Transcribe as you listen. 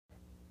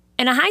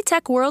In a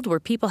high-tech world where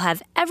people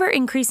have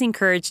ever-increasing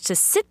courage to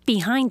sit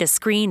behind a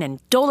screen and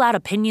dole out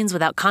opinions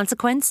without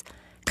consequence,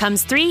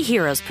 comes three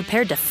heroes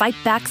prepared to fight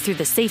back through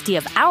the safety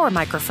of our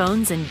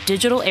microphones and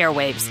digital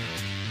airwaves.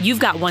 You've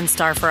got 1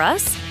 star for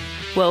us?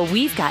 Well,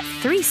 we've got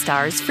 3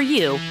 stars for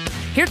you.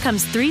 Here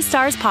comes 3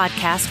 Stars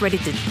Podcast, ready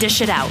to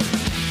dish it out.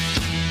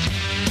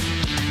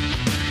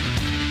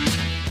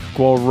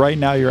 Well, right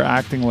now you're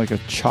acting like a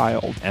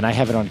child. And I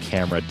have it on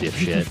camera,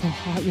 dipshit. It's so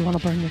hot, you want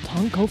to burn your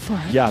tongue? Go for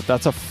it. Yeah,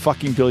 that's a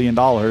fucking $1 billion.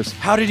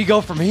 How did he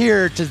go from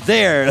here to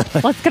there?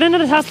 Let's get into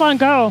the Tesla and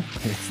go.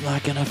 It's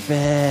not gonna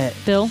fit.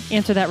 Bill,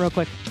 answer that real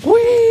quick.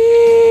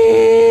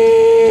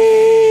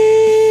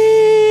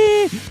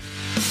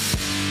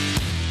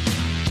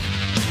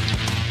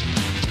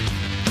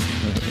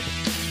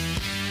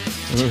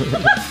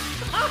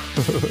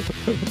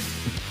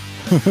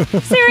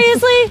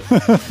 Seriously?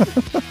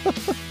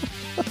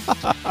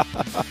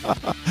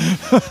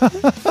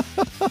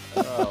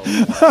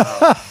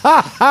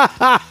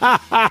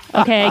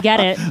 Okay, I get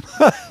it.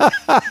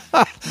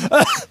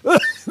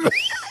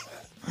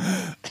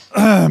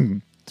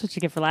 That's what you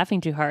get for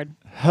laughing too hard.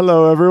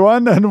 Hello,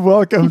 everyone, and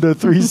welcome to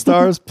 3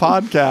 Stars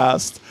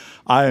Podcast.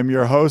 I am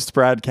your host,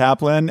 Brad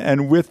Kaplan,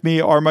 and with me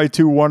are my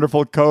 2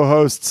 wonderful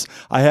co-hosts.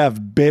 I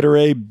have Beta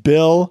Ray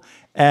Bill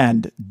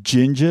and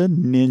Ginger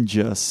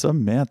Ninja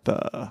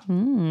Samantha.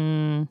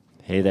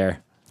 Hey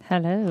there.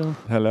 Hello.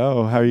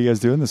 Hello. How are you guys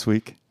doing this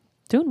week?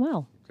 Doing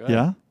well. Good.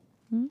 Yeah?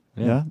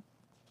 Yeah.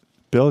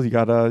 Bill, you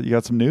got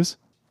some news?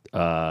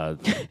 They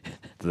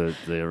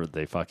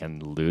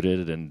fucking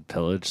looted and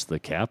pillaged the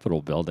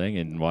Capitol building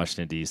in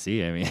Washington,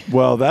 D.C. I mean,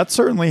 Well, that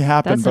certainly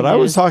happened, That's but some I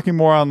was news. talking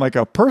more on like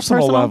a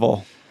personal Personal?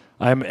 level.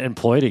 I'm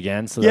employed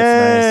again, so Yay!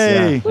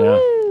 that's nice. Yeah.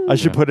 I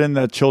should put in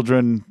the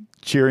children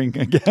cheering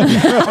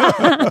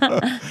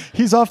again.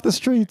 He's off the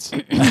streets.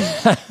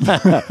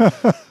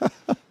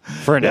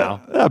 For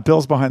now. Yeah,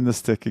 Bill's behind the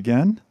stick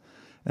again.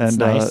 And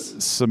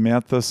Nice.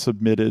 Samantha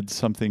submitted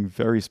something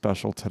very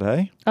special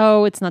today.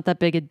 Oh, it's not that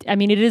big. I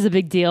mean, it is a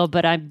big deal,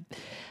 but I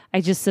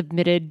just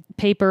submitted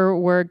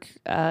paperwork,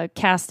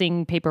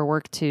 casting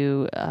paperwork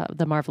to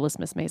the Marvelous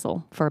Miss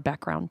Maisel for a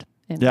background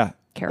and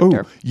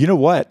character. Oh, you know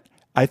what?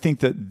 I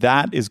think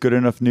that is good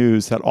enough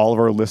news that all of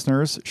our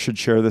listeners should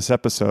share this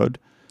episode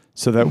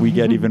so that we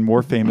get even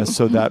more famous,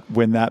 so that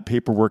when that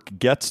paperwork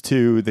gets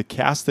to the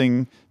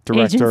casting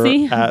director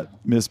Agency? at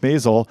Miss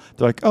Maisel,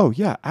 they're like, oh,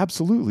 yeah,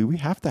 absolutely. We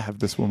have to have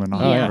this woman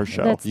on Yeah, our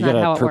show. that's You not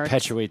how gotta it works.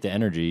 perpetuate the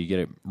energy. You get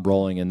it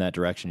rolling in that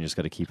direction. You just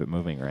got to keep it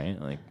moving, right?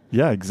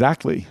 Yeah,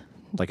 exactly.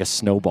 Like a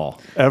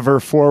snowball. Ever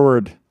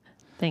forward.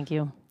 Thank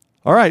you.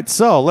 All right,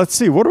 so let's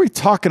see. What are we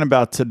talking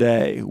about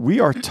today? We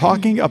are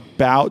talking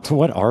about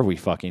What are we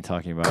fucking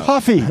talking about?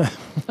 coffee.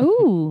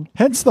 Ooh.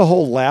 Hence the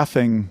whole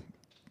laughing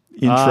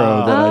intro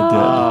that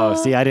I Oh,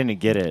 see, I didn't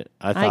get it.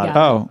 I thought.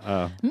 got did.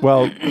 Oh,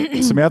 well,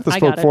 Samantha I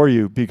spoke got it. for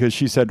you because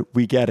she said,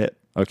 we get it.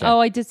 Okay. Oh,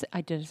 I did.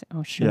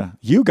 Oh, sure. Yeah,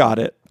 you got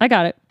it. I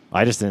got it.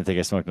 I just didn't think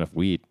I smoked enough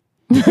weed.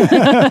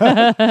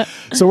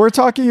 So we're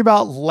talking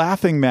about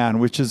Laughing Man,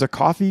 which is a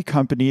coffee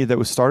company that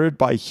was started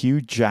by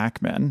Hugh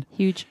Jackman.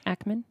 Huge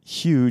Ackman.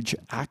 Huge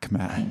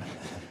Ackman.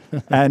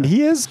 And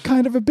he is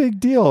kind of a big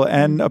deal.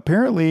 And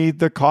apparently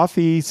the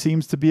coffee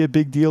seems to be a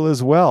big deal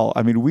as well.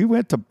 I mean, we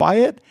went to buy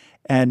it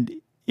and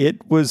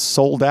it was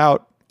sold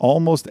out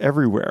almost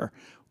everywhere.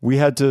 We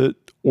had to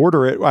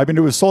order it. I mean,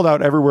 it was sold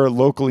out everywhere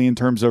locally in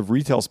terms of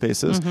retail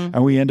spaces.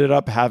 And we ended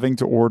up having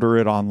to order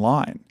it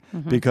online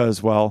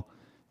because, well,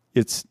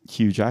 it's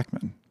Hugh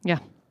Jackman. Yeah.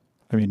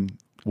 I mean,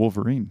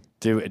 Wolverine,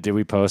 Did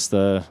we post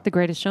the? The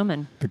Greatest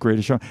Showman. the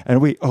greatest show.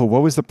 And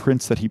what was the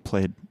prince that he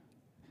played?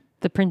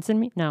 The Prince and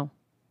Me? No.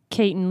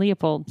 Kate and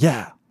Leopold.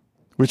 Yeah.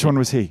 Which one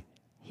was he?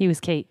 He was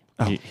Kate.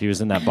 He was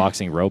in that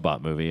boxing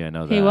robot movie. I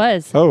know that. He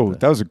was. Oh,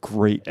 that was a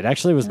great. It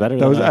actually was better That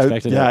than was I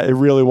expected. yeah, it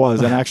really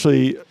was. And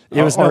actually,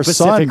 It was our no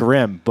Pacific son,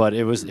 Rim, but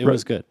it was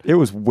good. It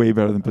was way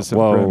better than Pacific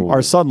Whoa. Rim.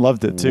 Our son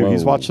loved it too.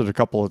 He's Whoa. watched it a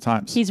couple of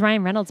times. He's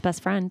Ryan Reynolds'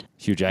 best friend.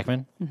 Hugh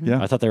Jackman.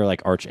 Yeah. I thought they were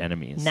like arch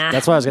enemies. Nah.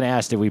 That's why I was going to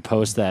ask. Did we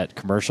post that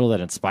commercial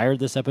that inspired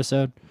this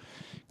episode?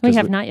 We 'Cause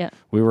have not yet.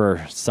 We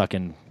were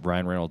sucking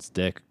Ryan Reynolds'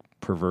 dick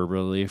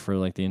proverbially for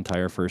like the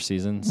entire first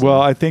season. So.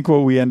 Well, I think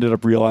what we ended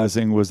up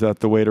realizing was that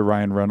the way to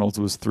Ryan Reynolds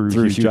was through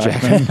Hugh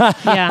Jackman.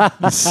 Yeah.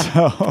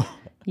 So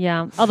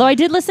Yeah. Although I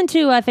did listen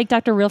to Fake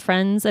Dr. Real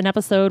Friends, an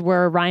episode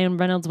where Ryan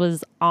Reynolds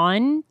was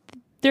on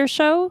their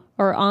show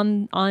or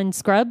on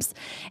Scrubs.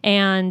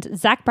 And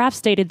Zach Braff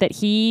stated that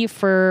he,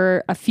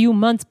 for a few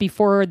months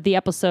before the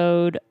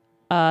episode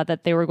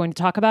that they were going to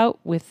talk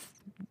about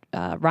with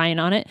Ryan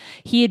on it,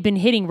 he had been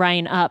hitting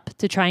Ryan up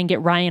to try and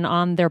get Ryan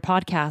on their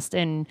podcast.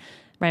 And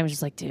Ryan was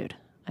just like, dude,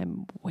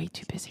 I'm way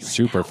too busy right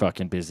super now.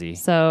 fucking busy.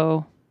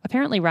 So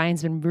apparently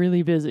Ryan's been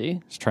really busy.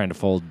 Just trying to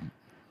fold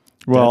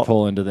well,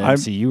 Deadpool into the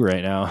MCU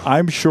right now.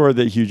 I'm sure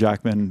that Hugh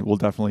Jackman will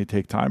definitely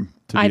take time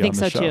to be I on think the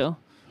so show. too.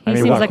 He I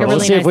mean, seems like a we'll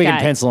really see nice if we guy.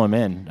 can pencil him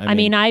in. I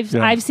mean, I've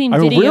seen I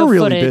mean, video we're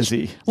really footage.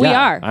 busy. We Yeah.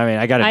 are. I mean,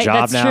 I got a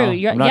job that's now. true.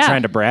 You're- I'm not yeah.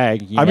 trying to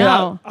brag. I mean,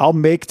 No. I'll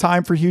make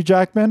time for Hugh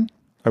Jackman.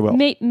 I will.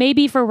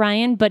 Maybe for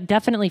Ryan, but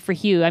definitely for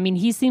Hugh. I mean,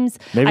 he seems.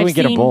 Maybe I've we can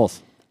get them seen-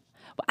 both.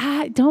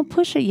 Don't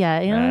push it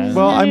yet. You know?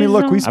 Well, I mean,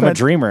 look, we I'm spent a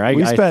dreamer. I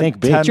spent think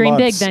big. 10 Dream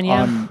big months then,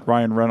 yeah. on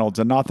Ryan Reynolds,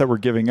 and not that we're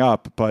giving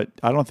up, but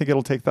I don't think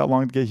it'll take that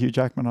long to get Hugh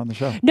Jackman on the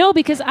show. No,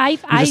 because We're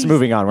just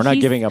moving on. We're not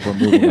giving up. We're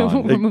moving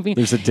on. We're moving.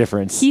 There's a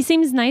difference. He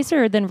seems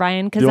nicer than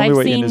Ryan because The only I've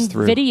way in seen is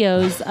through.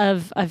 videos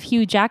of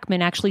Hugh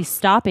Jackman actually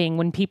stopping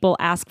when people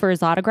ask for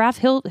his autograph.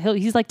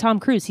 He's like Tom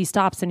Cruise. He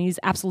stops and he's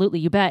absolutely,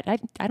 you bet.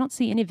 I don't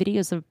see any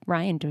videos of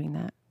Ryan doing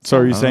that. So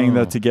are you saying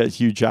that to get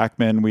Hugh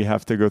Jackman, we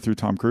have to go through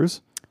Tom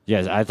Cruise?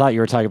 Yes, I thought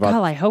you were talking about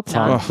Well, I hope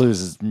Tom not.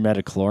 Cruise's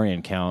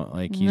Metachlorian count.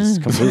 Like he's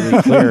completely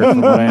clear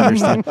from what I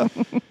understand.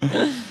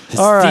 His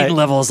All right. steam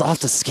level is off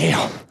the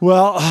scale.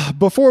 Well,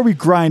 before we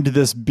grind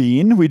this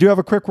bean, we do have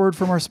a quick word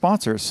from our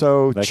sponsor.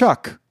 So,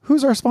 Chuck,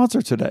 who's our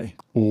sponsor today?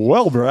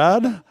 Well,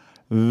 Brad,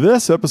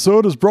 this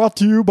episode is brought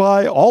to you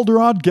by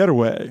Alderaan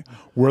Getaway.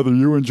 Whether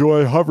you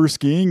enjoy hover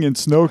skiing in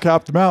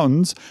snow-capped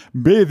mountains,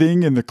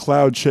 bathing in the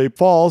cloud-shaped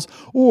falls,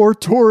 or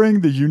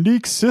touring the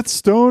unique Sith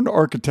stone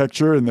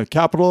architecture in the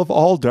capital of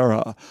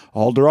Aldera,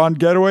 Alderaan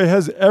Getaway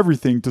has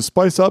everything to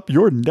spice up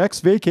your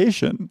next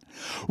vacation.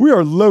 We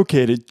are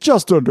located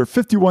just under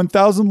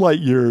 51,000 light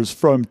years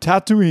from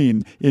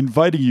Tatooine,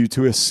 inviting you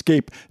to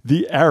escape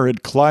the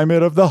arid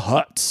climate of the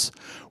Hutts.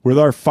 With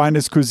our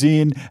finest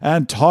cuisine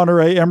and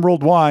Tonneray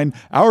Emerald wine,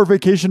 our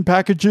vacation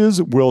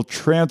packages will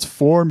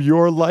transform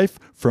your life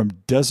from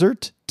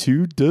desert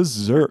to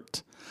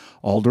dessert.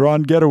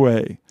 Alderaan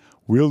Getaway.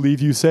 We'll leave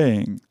you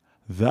saying,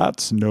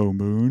 "That's no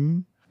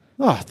moon."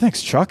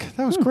 Thanks, Chuck.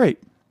 That was great.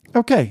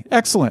 Okay,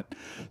 excellent.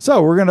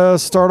 So we're going to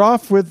start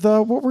off with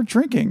what we're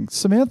drinking.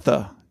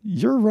 Samantha,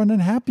 you're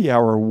running happy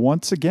hour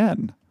once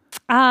again.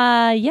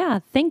 Yeah,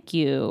 thank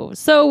you.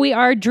 So we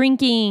are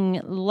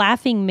drinking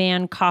Laughing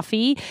Man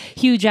coffee,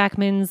 Hugh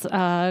Jackman's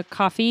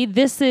coffee.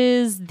 This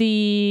is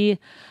the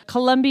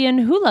Colombian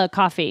Hula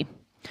coffee.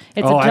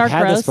 It's a dark I've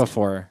had roast. this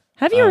before.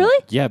 Have you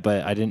really? Yeah,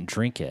 but I didn't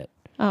drink it.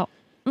 Oh,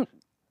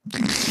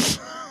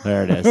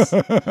 There it is.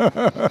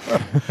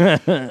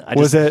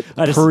 Was it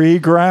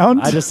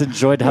pre-ground? I just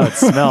enjoyed how it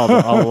smelled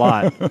a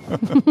lot.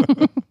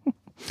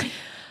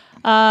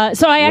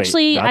 so I Wait,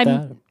 actually,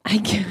 got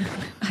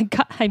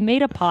I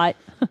made a pot.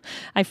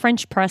 I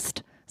French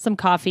pressed some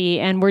coffee,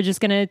 and we're just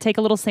going to take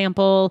a little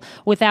sample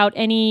without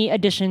any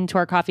addition to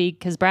our coffee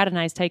because Brad and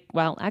I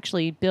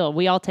actually, Bill,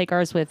 we all take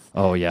ours with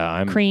Oh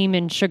yeah, cream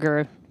and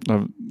sugar.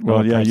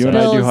 Well, yeah, you and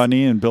I do Bill's-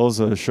 honey, and Bill's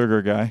a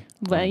sugar guy.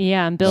 But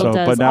yeah, and Bill So,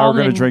 does but now we're gonna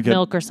almond drink it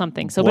milk or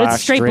something. So, but black,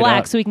 it's straight straight black,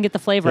 up. so we can get the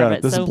flavor of Yeah,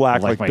 it. this so is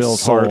black like my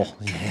Bill's soul. heart.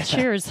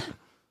 Cheers.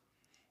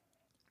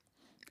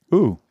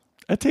 Ooh,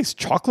 that tastes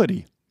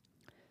chocolatey.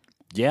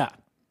 Yeah.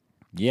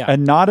 Yeah.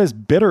 And not as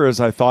bitter as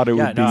I thought it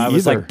yeah, would be no, I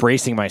was either. like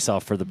bracing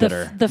myself for the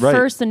bitter. The Right.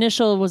 first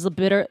initial was a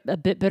bit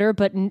bitter,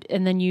 but and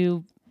then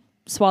you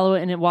swallow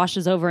it and it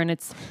washes over, and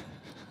it's.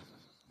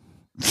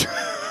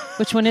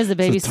 Which one is it,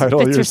 baby? It's the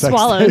title of Fits your or sex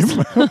swallows.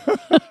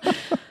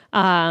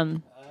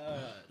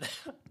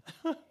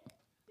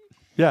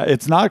 Yeah,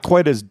 it's not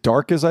quite as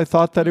dark as I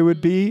thought that it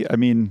would be. I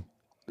mean,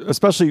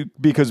 especially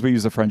because we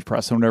use a French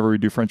press. So whenever we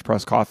do French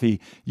press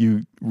coffee,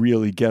 you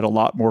really get a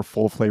lot more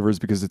full flavors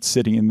because it's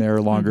sitting in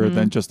there longer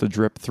than just a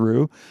drip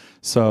through.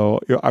 So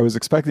I was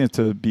expecting it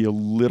to be a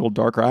little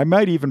darker. I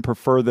might even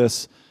prefer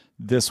this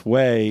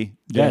way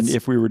than Yes.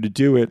 if we were to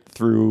do it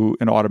through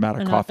an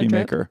automatic coffee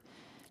drip? maker,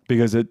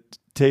 because it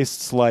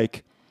tastes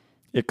like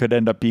it could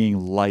end up being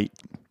light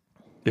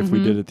if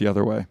we did it the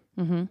other way.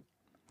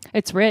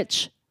 It's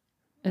rich.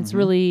 It's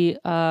really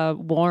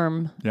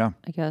warm, Yeah.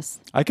 I guess.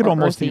 I could or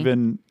almost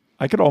earthy.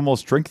 I could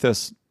almost drink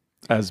this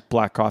as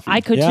black coffee.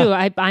 I could Yeah.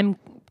 too. I'm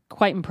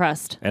quite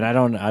impressed. And I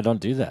don't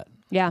do that.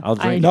 Yeah, I'll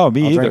drink. No,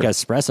 me I'll drink either.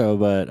 espresso,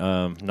 but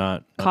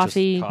not just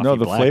Coffee. No,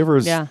 the black.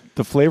 flavors. Yeah.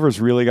 The flavors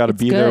really got to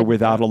It's be there good.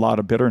 without a lot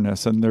of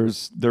bitterness, and there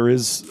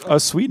is a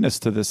sweetness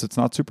to this. It's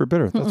not super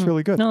bitter. That's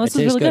really good. No, this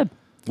It is tastes really good.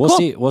 We'll Cool.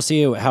 see. We'll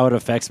see how it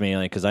affects me,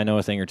 like, because I know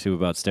a thing or two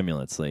about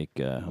stimulants. Like,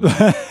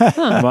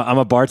 I'm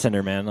a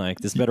bartender, man. Like,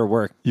 this better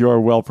work. You are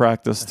well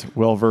practiced,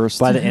 well versed.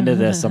 By the end of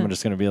this, I'm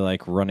just gonna be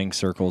like running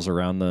circles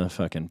around the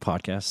fucking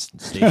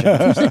podcast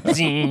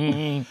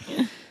station.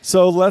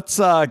 So let's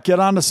get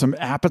on to some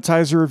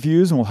appetizer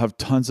reviews, and we'll have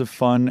tons of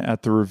fun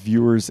at the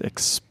reviewer's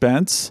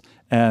expense.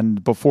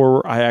 And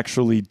before I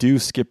actually do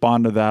skip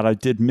on to that, I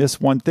did miss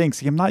one thing.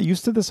 See, I'm not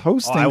used to this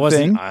hosting I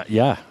wasn't. thing.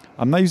 Yeah.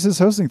 I'm not used to this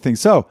hosting thing.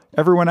 So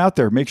everyone out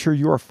there, make sure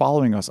you are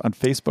following us on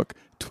Facebook,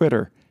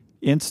 Twitter,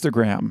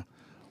 Instagram.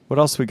 What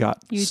else we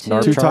got?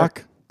 YouTube.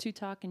 TikTok,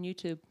 TikTok and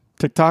YouTube.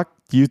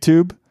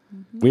 YouTube.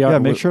 We are. Yeah,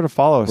 make sure to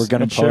follow us. We're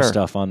gonna and post share.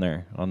 stuff on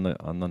there on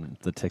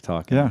the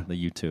TikTok and Yeah. the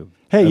YouTube.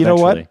 Hey, you know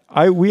what?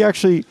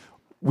 Eventually.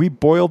 We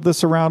boiled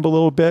this around a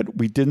little bit.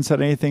 We didn't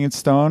set anything in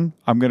stone.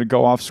 I'm going to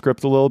go off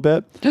script a little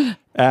bit,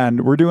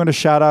 and we're doing a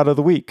shout out of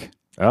the week.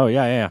 Oh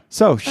yeah.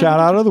 So, shout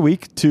out of the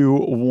week to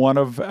one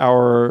of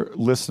our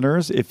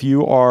listeners. If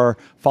you are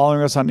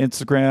following us on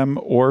Instagram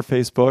or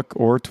Facebook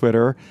or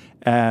Twitter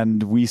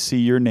and we see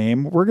your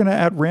name, we're going to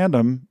at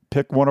random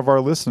pick one of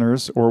our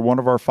listeners or one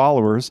of our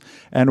followers,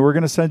 and we're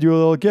going to send you a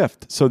little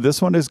gift. So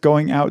this one is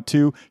going out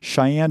to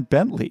Cheyenne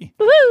Bentley.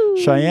 Woo!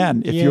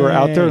 Cheyenne, if you are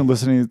out there and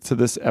listening to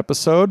this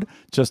episode,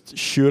 just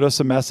shoot us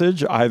a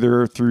message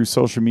either through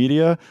social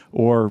media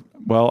or,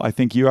 well, I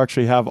think you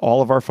actually have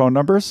all of our phone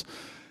numbers.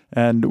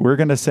 And we're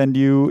going to send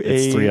you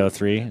It's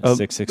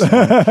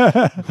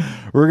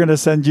 303-661. we're going to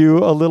send you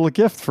a little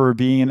gift for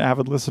being an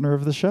avid listener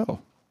of the show.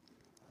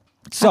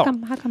 So,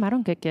 how come I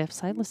don't get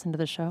gifts? I listen to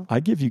the show. I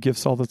give you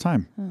gifts all the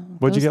time.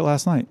 What'd you get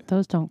last night?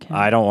 Those don't count.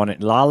 I don't want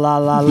it. La la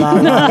la la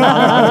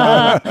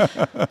la.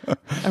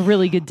 A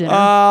really good dinner.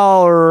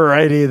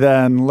 Alrighty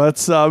then.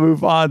 Let's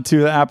move on to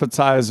the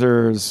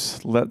appetizers.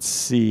 Let's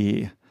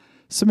see.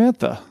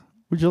 Samantha,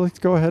 would you like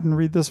to go ahead and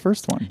read this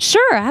first one?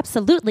 Sure,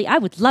 absolutely. I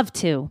would love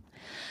to.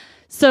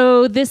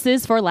 So this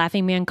is for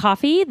Laughing Man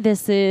Coffee.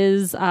 This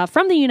is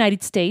from the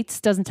United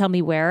States. Doesn't tell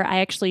me where.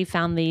 I actually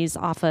found these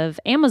off of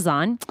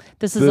Amazon.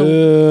 This is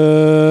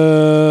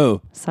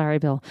Sorry,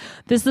 Bill.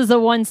 This is a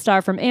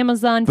 1-star from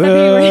Amazon,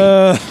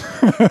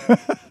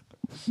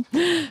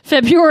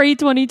 February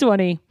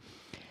 2020.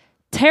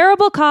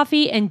 Terrible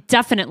coffee and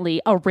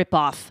definitely a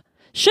ripoff.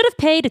 Should have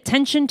paid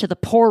attention to the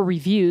poor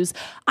reviews.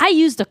 I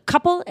used a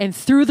couple and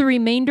threw the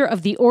remainder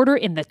of the order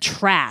in the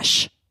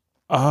trash.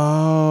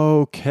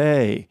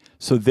 Okay.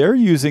 So they're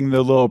using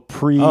the little the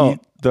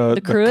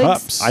Keurig?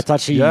 cups. I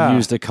thought she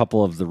used a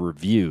couple of the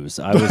reviews.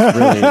 I was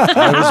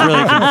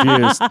really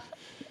confused.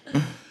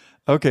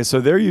 Okay, so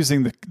they're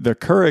using the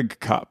Keurig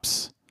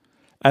cups.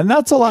 And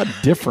that's a lot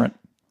different.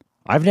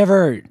 I've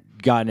never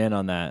gotten in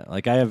on that.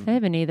 Like I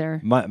haven't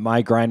either.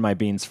 My grind my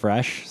beans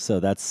fresh, so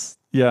there's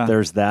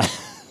that.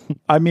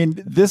 I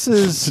mean, this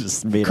is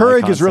Just made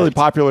Keurig eye is really contact.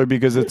 popular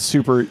because it's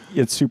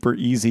super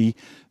easy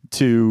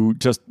to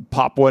just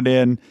pop one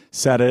in,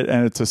 set it,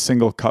 and it's a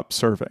single cup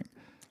serving.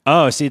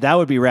 Oh, see, that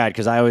would be rad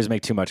because I always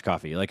make too much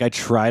coffee. Like I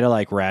try to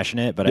like ration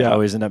it, but I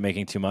always end up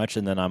making too much,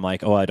 and then I'm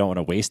like, oh, I don't want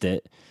to waste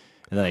it,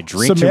 and then I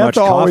drink too much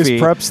Samantha always coffee.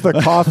 preps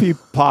the coffee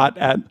pot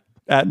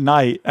at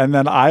night, and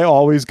then I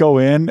always go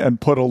in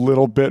and put a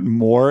little bit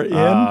more in.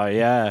 Oh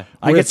yeah,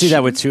 I could see Which-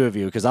 that with two of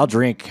you because I'll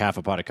drink half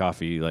a pot of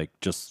coffee like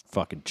just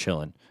fucking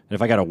chilling. And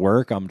if I got to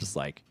work, I'm just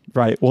like,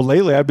 Right. Well,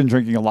 lately I've been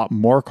drinking a lot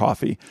more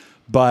coffee.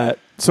 But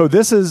so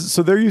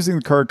they're using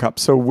the Keurig cup.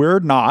 So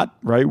we're not,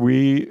 right?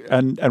 We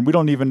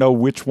don't even know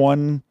which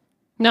one.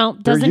 No,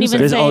 doesn't using-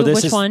 even say this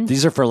which is one.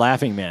 these are for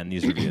Laughing Man.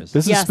 These reviews.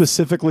 This is Yes.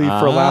 specifically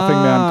for Laughing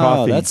Man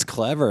Coffee. That's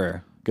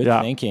clever. Good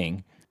Yeah.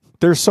 thinking.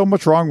 There's so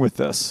much wrong with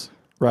this,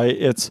 right?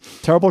 It's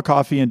terrible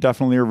coffee and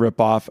definitely a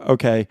ripoff.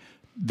 Okay,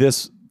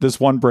 this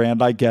one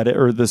brand, I get it,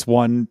 or this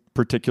one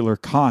particular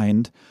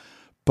kind.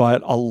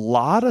 But a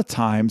lot of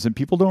times, and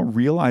people don't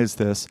realize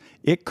this,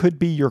 it could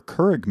be your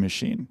Keurig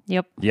machine.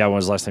 Yep. Yeah, when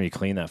was the last time you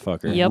cleaned that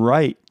fucker? Yep.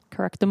 Right.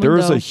 Correct the There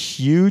was mundo. a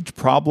huge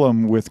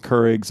problem with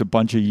Keurigs a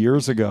bunch of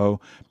years ago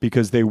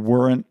because they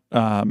weren't,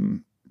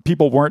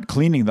 people weren't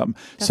cleaning them.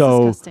 That's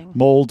so disgusting.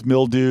 mold,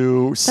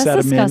 mildew,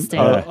 sediment disgusting.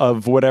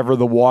 of whatever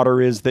the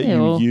water is that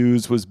you Ew.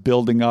 use was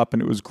building up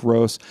and it was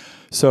gross.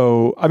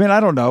 So, I mean, I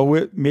don't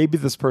know. Maybe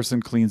this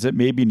person cleans it,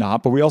 maybe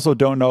not. But we also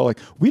don't know. Like,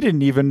 we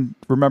didn't even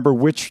remember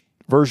which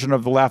version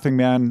of the Laughing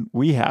Man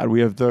we had.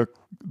 We have the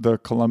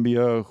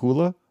Columbia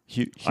Hula.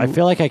 I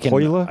feel like I can.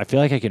 Hoyla? I feel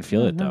like I can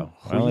feel it though.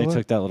 I only Hoyla?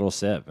 took that little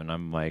sip, and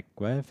I'm like,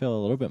 well, I feel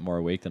a little bit more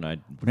awake than I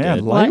Man,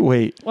 did.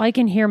 lightweight. Well, I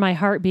can hear my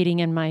heart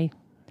beating in my Your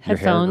hair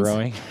headphones.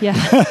 growing.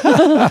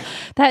 Yeah.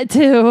 That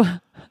too.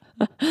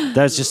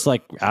 That's just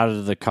like out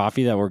of the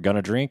coffee that we're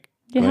gonna drink.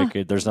 Yeah.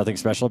 Like, there's nothing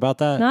special about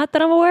that. Not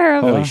that I'm aware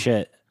of. Holy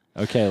shit.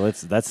 Okay,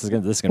 this is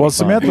gonna Well, be fun.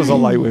 Samantha's a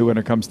lightweight when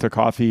it comes to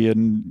coffee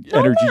and No,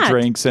 I'm energy not.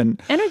 drinks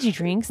and Energy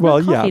drinks. well,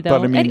 not coffee, yeah, though.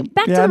 but I mean,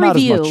 Back yeah, to the not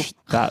review. as much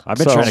that. I've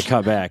been So, trying to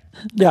cut back.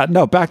 Yeah,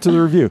 no, back to the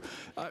review.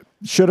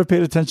 Should have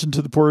paid attention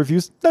to the poor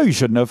reviews. No, you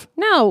shouldn't have.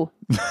 No.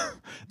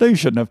 No, you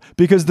shouldn't have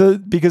because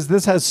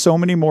this has so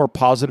many more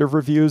positive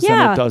reviews than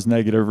Yeah. it does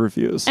negative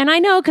reviews. And I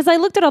know because I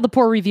looked at all the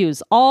poor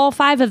reviews, all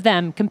 5 of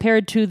them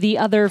compared to the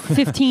other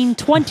 15,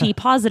 20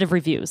 positive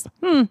reviews.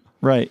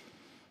 Right.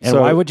 And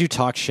So- why would you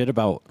talk shit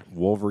about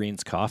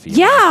Wolverine's coffee?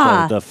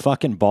 Yeah. The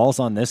fucking balls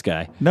on this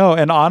guy. No,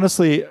 and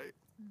honestly,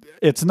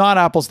 it's not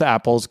apples to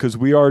apples because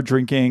we are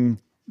drinking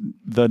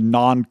the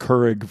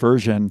non-Keurig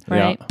version.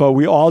 Right. But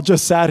we all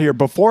just sat here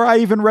before I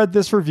even read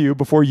this review,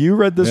 before you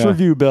read this Yeah.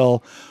 review,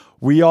 Bill.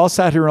 We all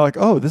sat here and were like,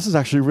 "Oh, this is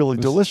actually really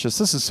delicious.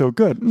 This is so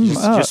good."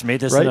 Just made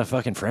this right? in a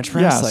fucking French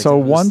press. Yeah. Like, So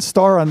it was- 1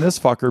 star on this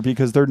fucker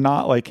because they're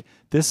not like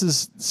this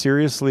is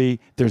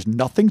seriously. There's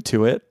nothing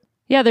to it.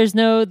 Yeah, there's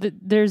no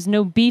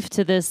beef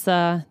to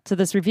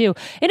this review.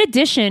 In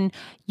addition,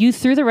 you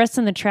threw the rest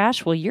in the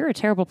trash. Well, you're a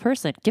terrible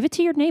person. Give it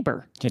to your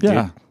neighbor.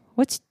 Yeah.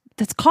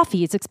 That's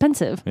coffee. It's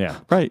expensive. Yeah.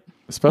 Right.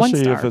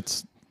 Especially if star.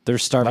 it's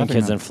There's starving Laughing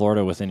kids Man. in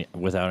Florida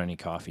without any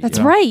coffee. That's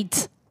Yeah.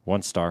 right.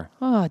 1 star.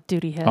 Oh,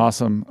 duty head.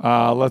 awesome.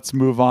 Let's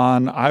move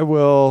on. I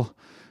will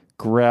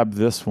grab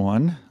this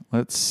one.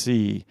 Let's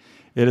see.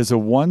 It is a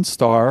 1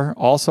 star,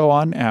 also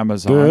on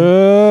Amazon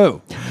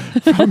Boo!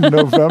 from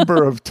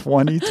November of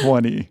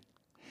 2020.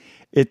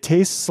 It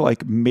tastes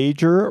like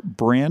major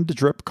brand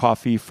drip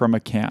coffee from a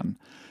can,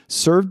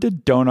 served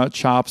at donut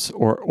shops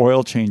or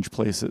oil change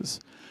places.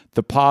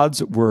 The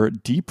pods were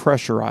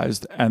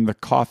depressurized and the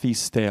coffee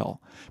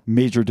stale.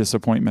 Major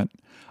disappointment.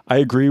 I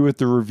agree with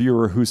the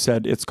reviewer who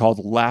said it's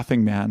called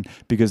Laughing Man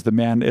because the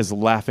man is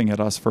laughing at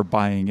us for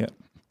buying it.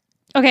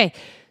 Okay.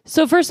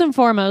 So first and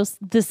foremost,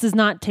 this does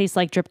not taste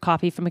like drip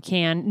coffee from a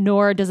can,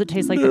 nor does it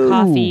taste like the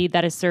coffee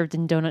that is served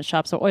in donut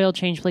shops or oil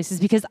change places,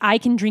 because I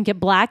can drink it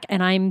black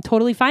and I'm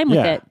totally fine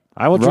with it.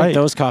 I will drink Right.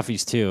 those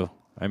coffees too.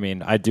 I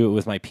mean, I do it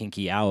with my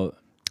pinky out.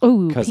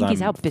 Ooh, Because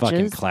pinky's I'm out,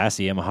 fucking bitches.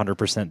 classy. I'm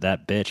 100%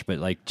 that bitch. But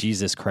like,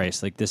 Jesus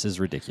Christ, like this is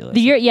ridiculous.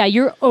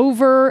 You're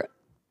over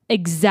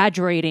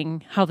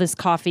exaggerating how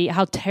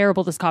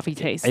terrible this coffee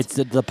tastes. It's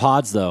the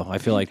pods, though. I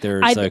feel like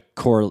there's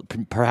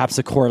perhaps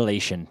a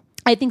correlation.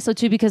 I think so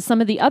too, because some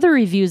of the other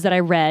reviews that I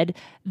read,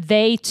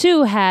 they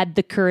too had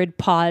the Keurig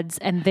pods,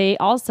 and they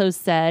also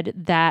said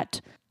that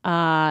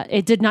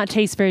it did not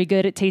taste very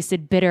good. It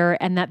tasted bitter,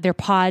 and that their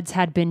pods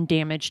had been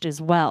damaged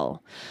as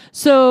well.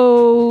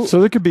 So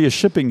there could be a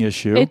shipping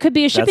issue. it could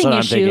be a That's shipping what I'm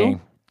issue.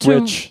 thinking.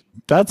 Which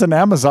that's an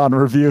Amazon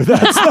review.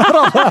 That's not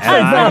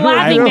a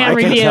Laughing Man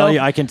review.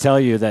 I can tell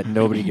you that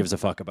nobody gives a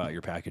fuck about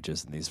your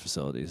packages in these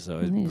facilities. So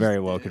it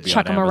very well could be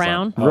Chuck on 'em Amazon.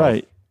 around. Oh,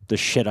 Right. The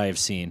shit I have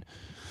seen.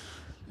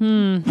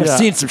 Yeah. I've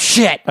seen some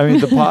shit. I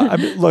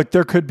mean, look,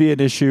 there could be an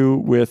issue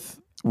with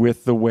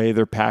the way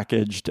they're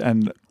packaged,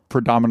 and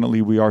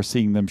predominantly we are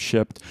seeing them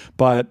shipped.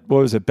 But what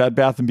was it? Bed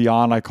Bath &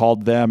 Beyond, I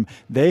called them.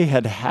 They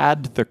had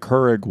the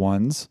Keurig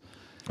ones.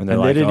 And they're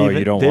like, oh,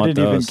 you don't they want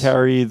didn't even those.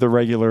 carry the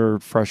regular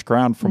fresh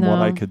ground from what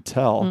I could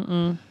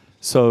tell.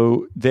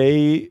 So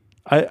I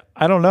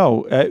don't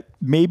know.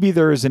 Maybe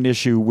there is an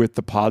issue with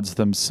the pods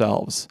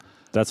themselves.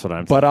 That's what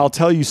I'm But I'll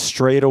tell you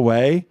straight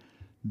away,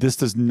 this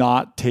does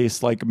not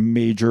taste like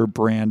major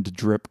brand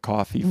drip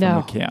coffee from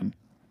a can.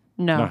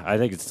 No. I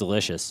think it's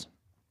delicious.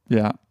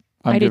 Yeah.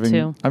 I do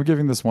too. I'm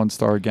giving this 1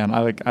 star again.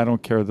 I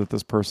don't care that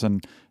this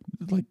person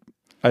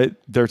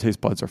their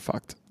taste buds are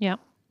fucked. Yeah.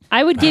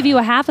 I would give you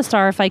a half a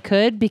star if I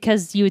could,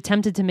 because you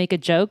attempted to make a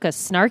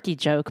snarky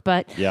joke,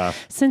 but Yeah.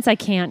 since I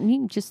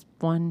can't, just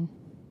 1.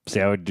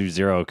 See, I would do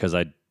 0 because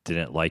I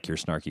didn't like your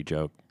snarky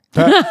joke.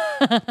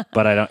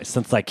 But I don't.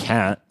 Since I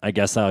can't, I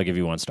guess I'll give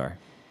you 1 star.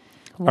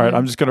 All right,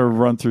 I'm just going to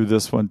run through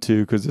this one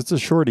too because it's a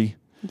shorty.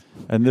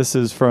 And this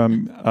is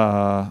from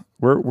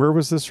where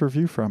was this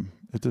review from?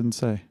 It didn't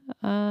say.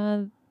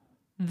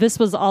 This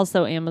was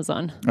also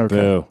Amazon. Okay.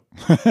 Boo.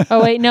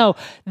 Oh wait, no.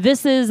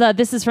 This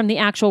is from the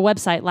actual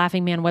website,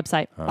 Laughing Man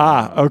website.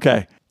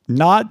 Okay.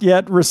 Not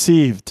yet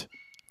received.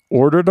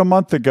 Ordered a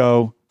month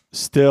ago.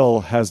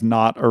 Still has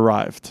not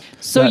arrived.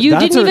 So you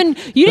didn't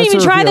even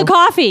try the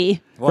coffee.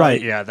 Well,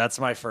 Right. Yeah, that's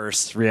my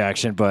first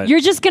reaction. But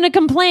You're just going to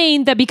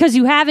complain that because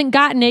you haven't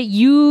gotten it,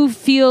 you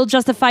feel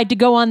justified to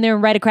go on there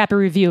and write a crappy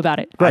review about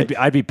it.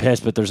 I'd be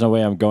pissed, but there's no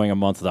way I'm going a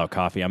month without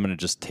coffee. I'm going to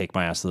just take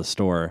my ass to the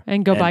store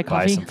And go buy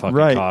coffee. some fucking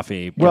Right.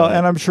 coffee. Well, But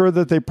and I'm sure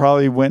that they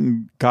probably went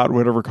and got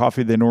whatever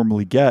coffee they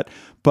normally get.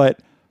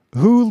 But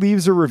who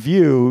leaves a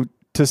review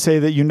to say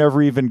that you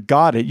never even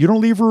got it? You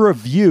don't leave a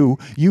review.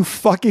 You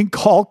fucking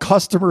call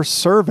customer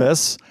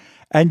service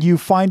and you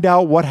find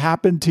out what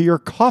happened to your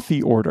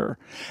coffee order.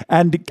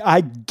 And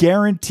I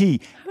guarantee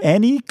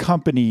any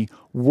company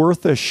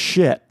worth a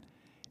shit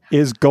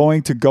is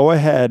going to go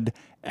ahead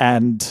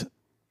and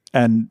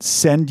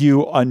send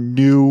you a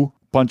new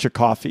bunch of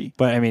coffee.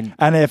 I mean,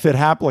 And if it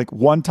happened like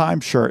 1 time,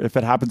 sure. If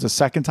it happens a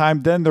 2nd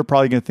time, then they're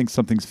probably going to think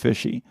something's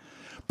fishy.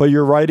 But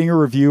you're writing a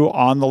review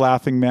on the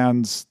Laughing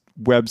Man's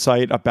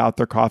website about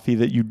their coffee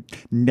that you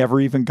never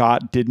even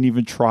got, didn't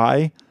even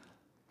try.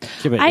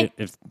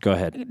 go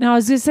ahead. No, I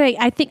was going to say,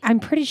 I'm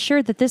pretty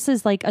sure that this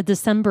is like a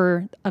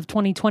December of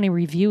 2020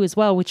 review as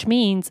well, which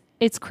means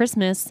it's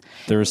Christmas.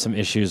 There were some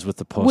issues with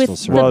the postal With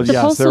service. Well, the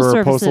yes, postal there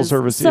were postal services.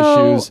 service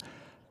So- issues.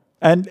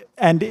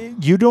 And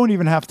you don't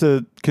even have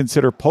to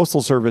consider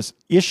postal service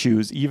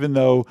issues, even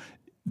though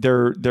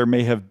there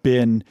may have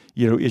been,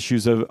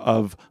 issues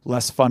of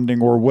less funding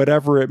or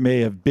whatever it may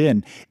have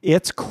been.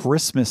 It's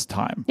Christmas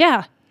time.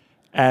 Yeah.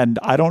 And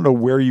I don't know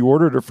where you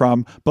ordered it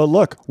from, but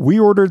look, we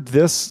ordered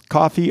this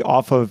coffee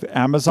off of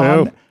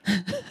Amazon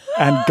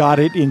and got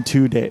it in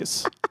 2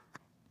 days.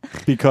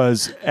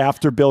 Because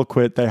after Bill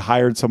quit, they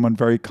hired someone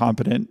very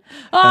competent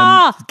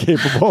and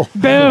capable.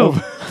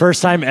 Boom.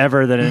 First time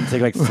ever that it didn't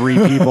take like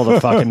 3 people to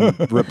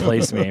fucking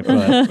replace me,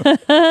 but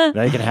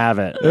they can have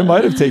it. It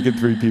might have taken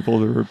 3 people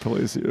to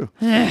replace you.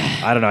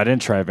 I don't know. I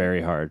didn't try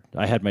very hard.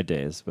 I had my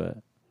days, but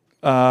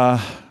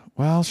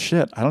Well,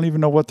 shit. I don't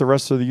even know what the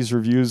rest of these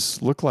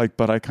reviews look like,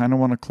 but I kind of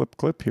want to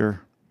clip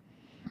here.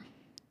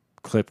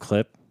 clip.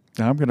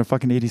 Now I'm going to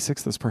fucking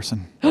 86 this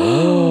person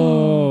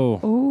Oh,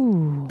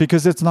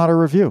 because it's not a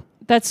review.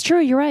 That's true.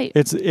 You're right.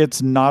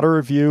 It's not a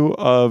review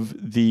of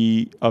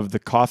the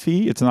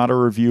coffee. It's not a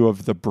review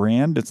of the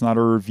brand. It's not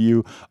a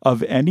review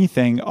of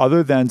anything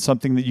other than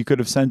something that you could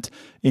have sent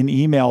an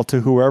email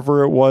to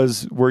whoever it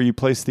was where you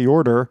placed the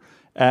order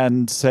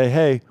and say,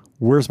 hey,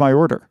 where's my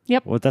order?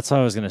 Yep. well, that's what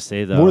I was gonna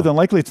say though. More than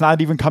likely, it's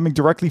not even coming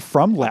directly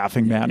from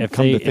Laughing Man. if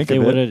come they to think if they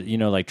of would it.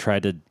 have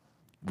tried to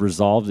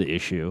resolve the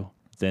issue,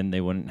 then they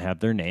wouldn't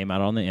have their name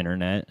out on the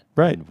internet.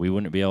 Right. And we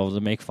wouldn't be able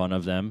to make fun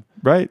of them.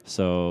 Right.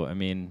 So, I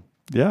mean,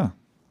 Yeah.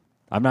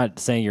 I'm not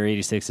saying your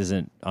 86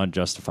 isn't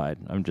unjustified.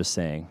 I'm just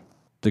saying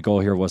the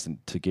goal here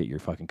wasn't to get your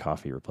fucking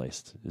coffee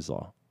replaced, is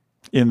all.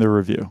 In the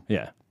review.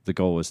 Yeah. The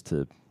goal was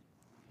to,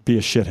 Be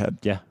a shithead.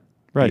 yeah.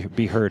 Right.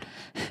 Be heard.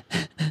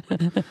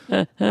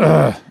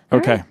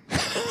 Okay.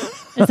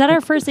 Is that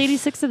our first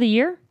 86 of the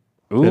year?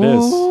 It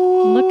is.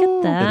 Look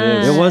at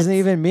that. It wasn't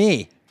even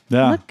me.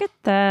 Yeah. Look at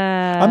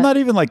that. I'm not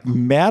even like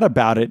mad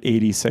about it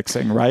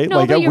 86ing, right? No,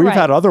 like but we've you're right.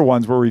 had other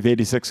ones where we've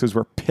 86 because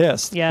we're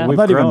pissed. Yeah. I'm We've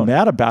not even grown.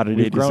 mad about it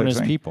We've 86ing. grown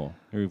as people.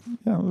 We're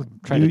Yeah,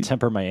 trying new, to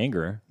temper my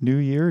anger. new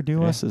year, new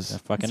Yeah, us's.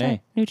 fucking That's A.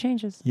 right. New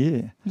changes.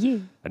 Yeah. Yeah.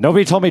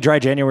 Nobody told me dry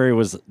January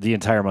was the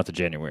entire month of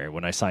January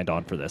when I signed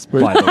on for this.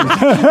 By the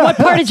way. What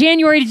part of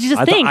January did you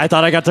just think? I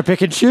thought I got to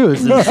pick and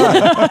choose.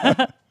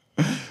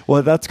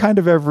 Well, that's kind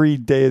of every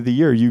day of the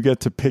year. You get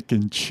to pick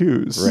and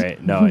choose.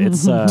 Right. No,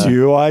 it's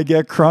Do I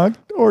get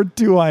crunked or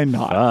do I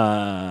not?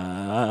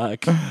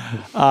 fuck.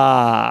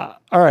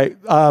 All right.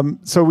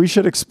 So we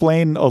should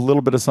explain a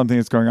little bit of something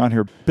that's going on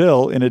here.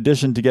 Bill, in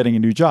addition to getting a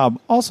new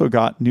job, also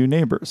got new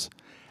neighbors.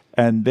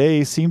 And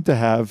they seem to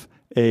have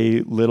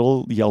a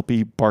little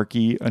yelpy,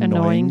 barky,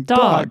 annoying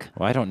dog.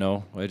 Well, I don't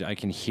know. I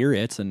can hear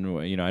it,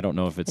 and I don't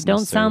know if it's. It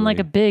don't sound like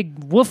a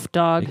big woof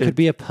dog. It could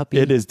be a puppy.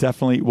 It is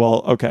definitely,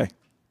 well, okay.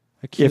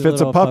 A cute If it's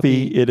a little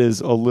puppy, it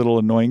is a little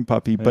annoying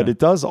puppy, but Yeah. it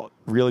does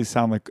really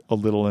sound like a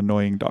little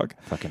annoying dog.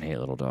 Fucking hate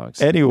little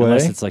dogs. Anyway,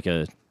 unless it's like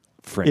a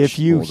French. If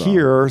you bulldog.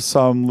 hear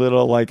some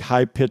little like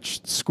high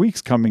pitched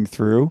squeaks coming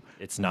through,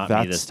 it's not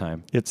me this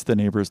time. It's the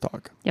neighbor's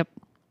dog. Yep.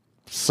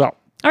 So, All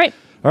right.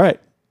 all right,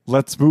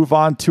 let's move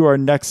on to our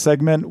next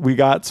segment. We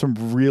got some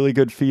really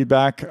good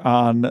feedback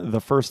on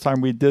the first time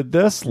we did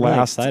this Really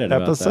last excited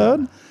about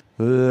episode.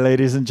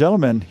 Ladies and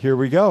gentlemen, here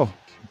we go.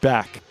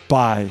 Back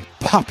by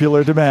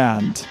popular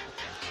demand.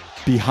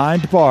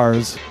 Behind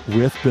Bars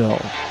with Bill.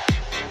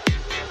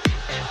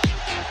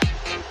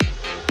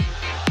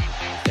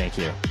 Thank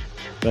you.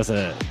 That's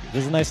a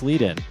nice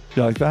lead in.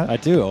 You like that? I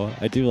do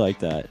like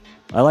that.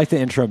 I like the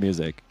intro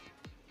music.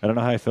 I don't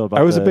know how I feel about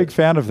I was a big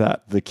fan of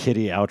that. the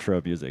kitty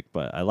outro music,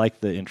 but I like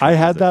the intro I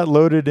had music. that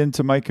loaded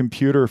into my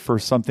computer for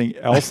something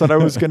else that I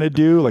was going to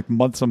do like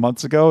months and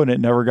months ago, and it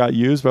never got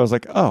used. But I was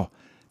like,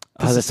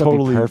 this is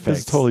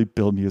totally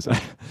Bill music.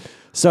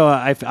 So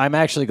I'm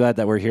actually glad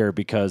that we're here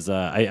because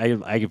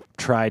I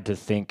tried to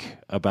think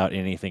about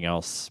anything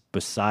else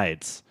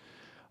besides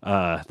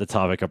the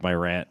topic of my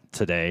rant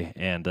today,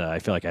 and I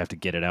feel like I have to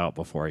get it out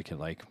before I can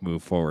like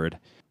move forward.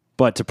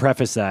 But to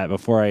preface that,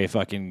 before I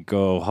fucking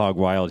go hog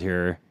wild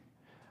here,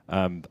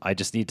 I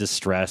just need to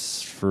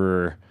stress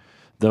for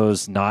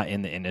those not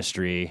in the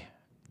industry,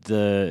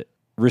 the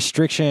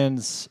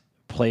restrictions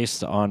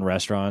placed on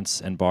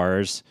restaurants and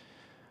bars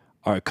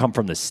come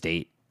from the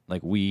state.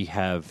 Like, we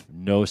have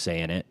no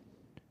say in it.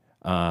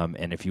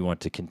 And if you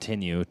want to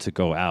continue to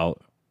go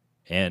out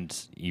and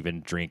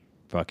even drink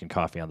fucking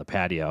coffee on the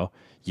patio,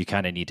 you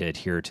kind of need to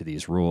adhere to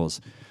these rules.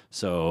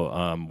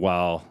 So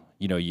while,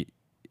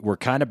 we're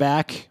kind of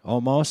back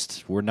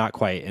almost, we're not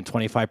quite. And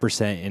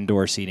 25%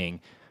 indoor seating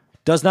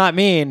does not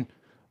mean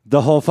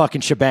the whole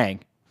fucking shebang.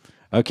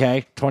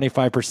 Okay?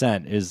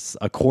 25% is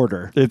a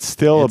quarter. It's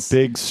still a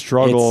big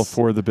struggle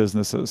for the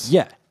businesses.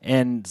 Yeah.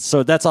 And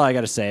so that's all I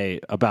got to say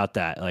about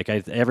that. Like,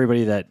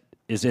 everybody that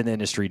is in the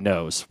industry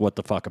knows what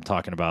the fuck I'm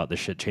talking about. This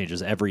shit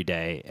changes every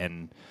day,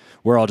 and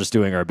we're all just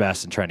doing our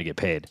best and trying to get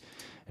paid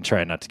and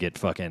trying not to get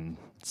fucking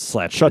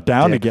slapped. Shut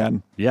down dick.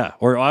 again. Yeah.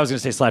 Or I was going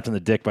to say slapped in the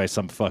dick by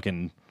some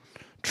fucking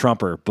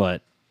Trumper,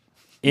 but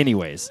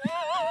anyways,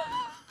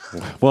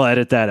 we'll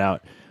edit that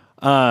out.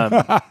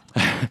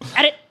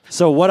 Edit.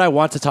 So what I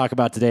want to talk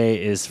about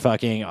today is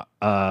fucking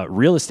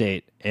real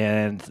estate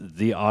and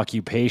the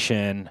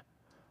occupation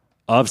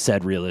of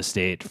said real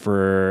estate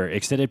for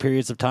extended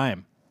periods of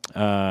time.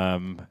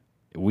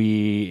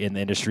 We in the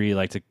industry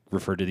like to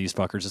refer to these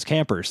fuckers as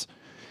campers.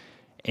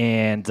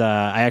 And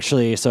I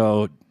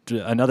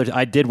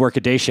did work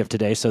a day shift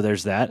today, so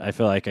there's that. I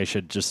feel like I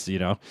should just,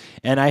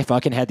 and I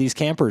fucking had these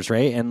campers,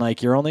 right? And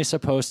like, you're only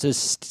supposed to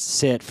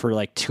sit for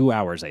like 2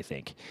 hours, I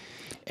think.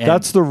 And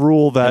that's the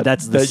rule that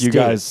the you state.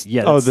 guys.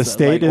 Yeah. Oh, the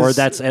state is, or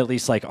that's at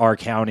least like our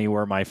county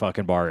where my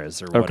fucking bar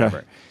is, or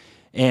whatever.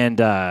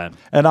 And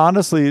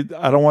honestly,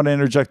 I don't want to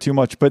interject too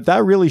much, but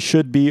that really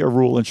should be a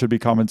rule and should be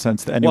common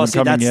sense to anyone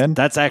coming in.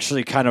 That's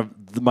actually kind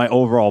of my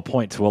overall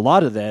point to a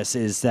lot of this,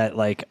 is that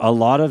like a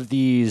lot of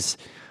these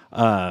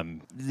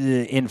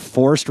the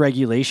enforced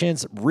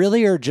regulations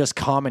really are just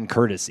common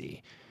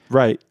courtesy.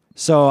 Right.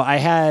 So I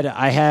had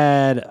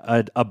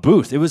a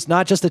booth. It was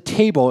not just a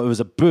table; it was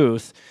a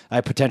booth.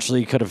 I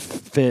potentially could have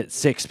fit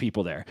 6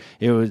 people there.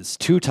 It was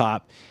 2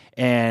 top,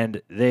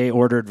 and they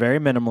ordered very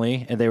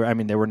minimally. And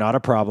they were not a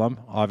problem,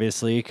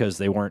 obviously, because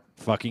they weren't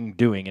fucking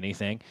doing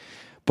anything.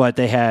 But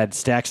they had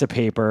stacks of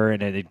paper,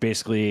 and it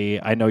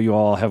basically, I know you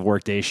all have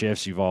worked day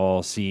shifts. You've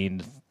all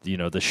seen,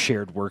 the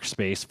shared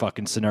workspace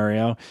fucking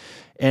scenario.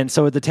 And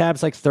so the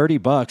tab's like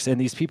 $30, and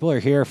these people are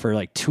here for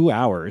like 2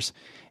 hours.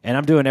 And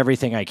I'm doing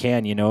everything I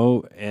can,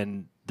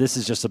 and this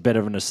is just a bit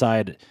of an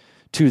aside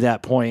to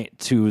that point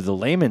to the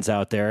layman's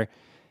out there.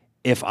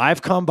 If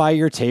I've come by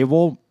your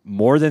table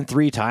more than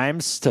 3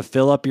 times to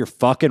fill up your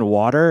fucking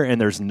water and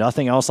there's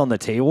nothing else on the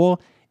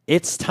table,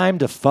 it's time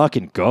to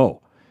fucking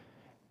go.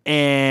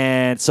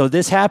 And so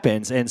this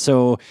happens. And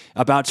so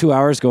about 2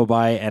 hours go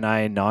by and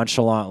I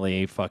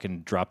nonchalantly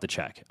fucking dropped the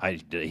check. He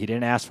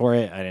didn't ask for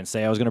it. I didn't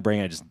say I was going to bring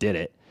it. I just did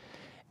it.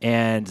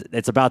 And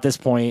it's about this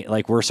point,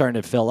 like we're starting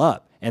to fill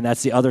up. And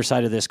that's the other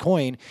side of this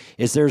coin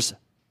is there's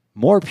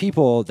more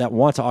people that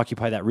want to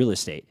occupy that real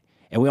estate.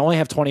 And we only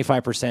have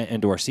 25%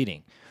 indoor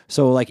seating.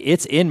 So like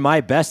it's in my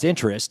best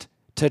interest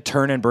to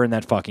turn and burn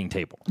that fucking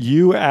table.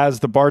 You as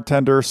the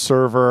bartender,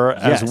 server,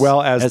 Yes. as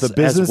well as the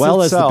business as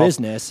well itself, as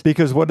the business.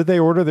 Because what did they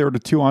order? They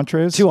ordered 2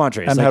 entrees? 2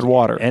 entrees. And like, had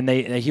water. And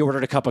he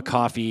ordered a cup of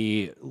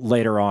coffee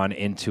later on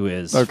into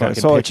his Okay,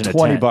 fucking so like pitch in a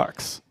tent.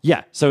 $20.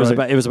 Yeah. So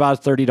it was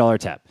about a $30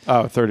 tab.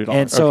 Oh, $30.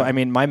 And so, Okay. I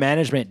mean, my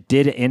management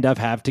did end up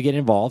have to get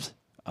involved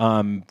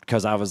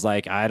because I was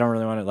like, I don't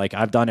really want to, like,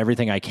 I've done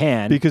everything I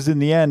can. Because in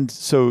the end,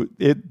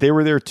 they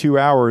were there 2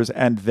 hours,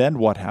 and then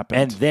what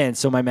happened? And then,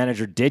 so my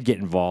manager did get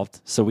involved.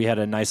 So we had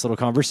a nice little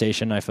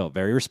conversation. I felt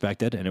very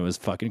respected, and it was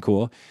fucking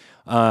cool.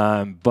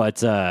 But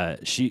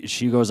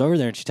she goes over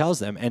there and she tells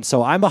them. And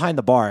so I'm behind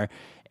the bar,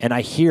 and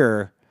I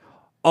hear,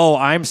 "Oh,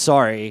 I'm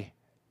sorry.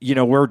 You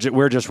know,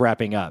 we're just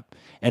wrapping up."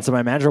 And so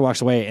my manager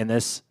walks away, and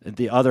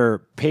the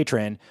other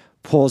patron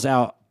pulls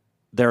out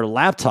their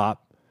laptop.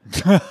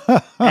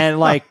 And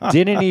like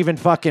didn't even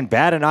fucking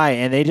bat an eye,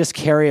 and they just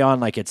carry on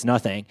like it's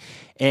nothing.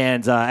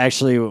 And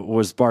actually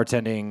was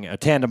tandem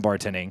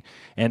bartending,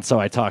 and so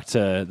I talked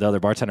to the other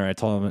bartender. I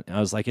told him, I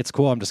was like, "It's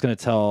cool. I'm just going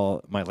to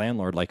tell my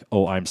landlord like,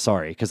 oh, I'm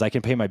sorry, because I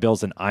can pay my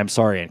bills and I'm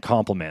sorry and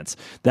compliments."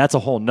 That's a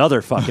whole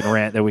nother fucking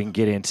rant that we can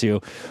get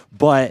into,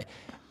 but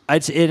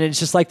it's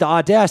just like the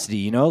audacity,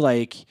 you know,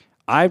 like.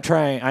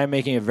 I'm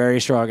making a very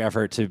strong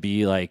effort to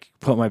be like,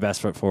 put my best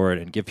foot forward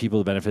and give people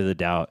the benefit of the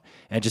doubt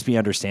and just be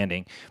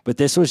understanding. But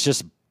this was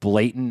just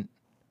blatant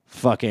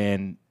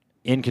fucking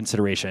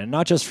inconsideration,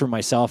 not just for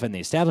myself and the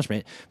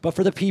establishment, but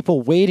for the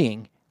people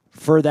waiting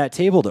for that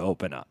table to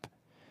open up.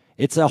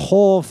 It's a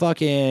whole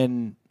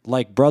fucking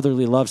like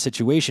brotherly love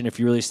situation if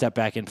you really step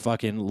back and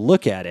fucking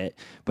look at it.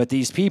 But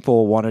these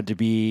people wanted to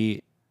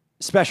be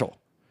special.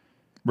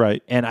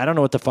 right. And I don't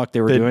know what the fuck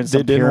they were doing.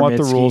 They didn't want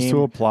the rules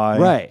to apply.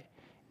 Right.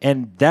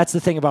 And that's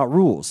the thing about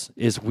rules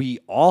is we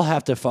all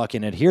have to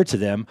fucking adhere to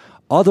them.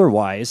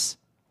 Otherwise,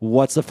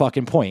 what's the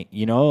fucking point?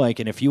 You know, like,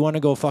 and if you want to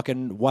go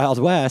fucking Wild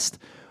West,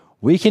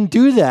 we can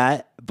do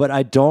that, but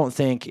I don't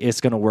think it's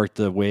going to work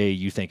the way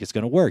you think it's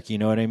going to work. You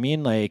know what I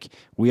mean? Like,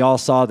 we all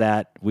saw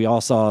that. We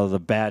all saw the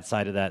bad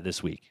side of that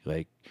this week.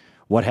 Like,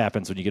 what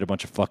happens when you get a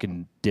bunch of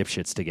fucking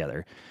dipshits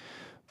together?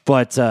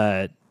 But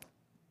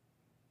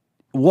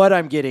what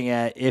I'm getting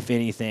at, if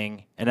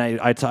anything, and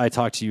I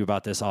talked to you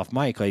about this off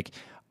mic, like,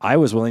 I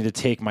was willing to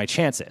take my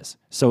chances.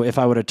 So if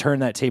I would have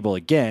turned that table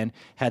again,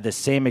 had the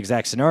same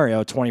exact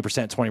scenario,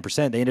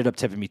 20%, they ended up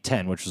tipping me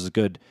 10, which was a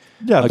good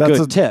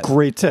tip.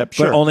 Great tip.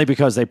 Sure. But only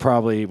because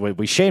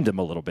we shamed them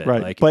a little bit.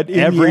 Right. Like, But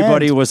in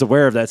everybody the end, was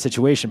aware of that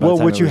situation. By the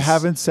time what you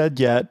haven't said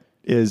yet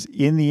is,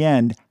 in the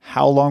end,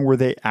 how long were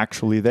they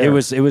actually there? it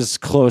was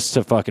close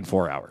to fucking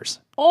 4 hours.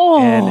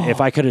 Oh. And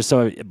if I could have,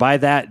 so by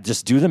that,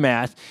 just do the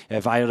math.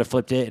 If I would have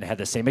flipped it and had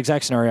the same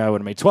exact scenario, I would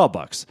have made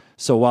 $12.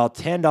 So while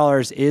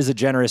 $10 is a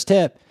generous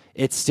tip,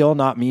 it's still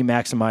not me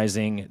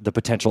maximizing the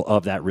potential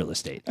of that real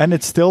estate. And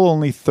it's still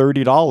only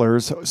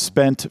 $30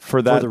 spent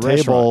for that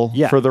table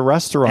for the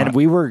restaurant. And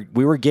we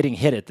were getting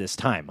hit at this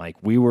time. Like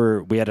we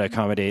had to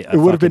accommodate. It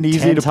would have been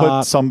easy to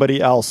put somebody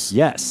else.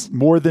 Yes.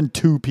 More than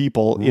 2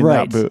 people in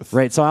that booth.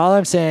 Right. So all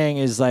I'm saying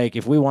is, like,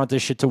 if we want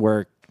this shit to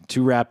work,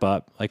 to wrap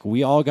up, like,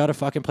 we all got to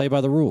fucking play by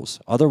the rules.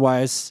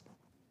 Otherwise,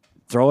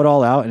 throw it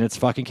all out and it's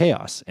fucking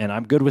chaos. And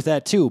I'm good with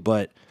that too,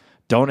 but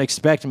don't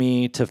expect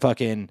me to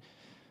fucking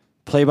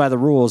play by the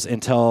rules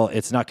until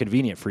it's not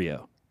convenient for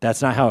you.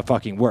 That's not how it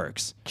fucking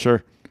works.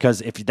 Sure.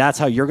 Because if that's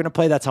how you're going to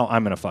play, that's how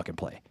I'm going to fucking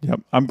play.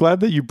 Yep. I'm glad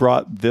that you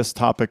brought this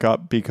topic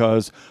up,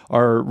 because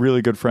our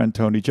really good friend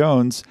Tony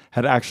Jones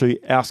had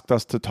actually asked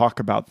us to talk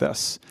about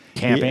this.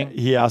 Camping?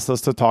 He asked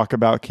us to talk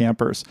about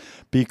campers,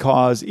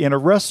 because in a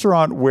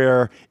restaurant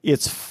where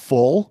it's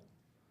full,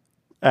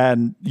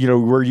 and, you know,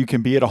 where you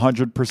can be at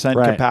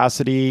 100%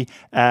 capacity,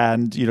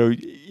 and, you know,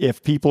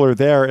 if people are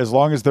there, as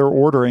long as they're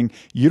ordering,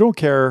 you don't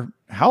care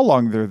how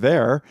long they're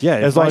there,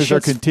 as long as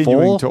they're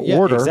continuing to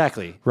order.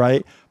 Exactly.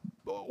 Right.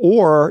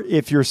 Or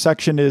if your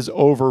section is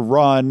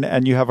overrun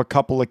and you have a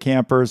couple of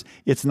campers,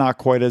 it's not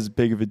quite as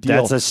big of a deal.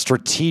 That's a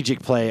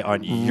strategic play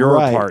on your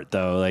part,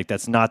 though. Like,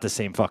 that's not the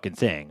same fucking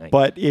thing. Like,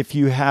 but if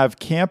you have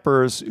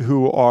campers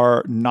who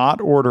are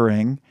not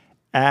ordering,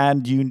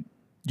 and you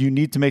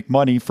need to make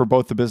money for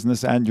both the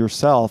business and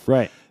yourself,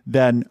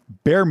 then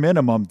bare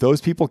minimum, those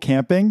people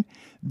camping,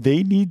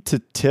 they need to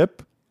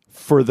tip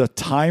for the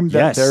time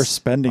that they're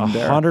spending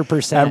there.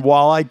 100%. And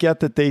while I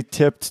get that they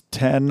tipped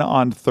 10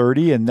 on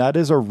 30, and that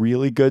is a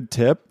really good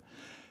tip,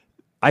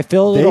 I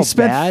feel a They little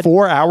spent bad.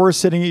 4 hours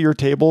sitting at your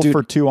table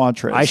for 2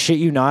 entrees. I shit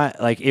you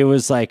not. Like, it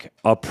was like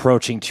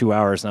approaching 2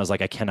 hours, and I was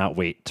like, I cannot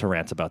wait to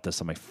rant about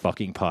this on my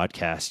fucking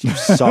podcast. You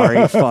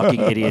sorry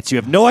fucking idiots. You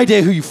have no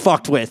idea who you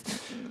fucked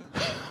with.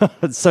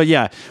 So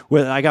yeah,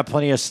 I got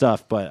plenty of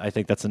stuff, but I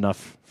think that's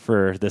enough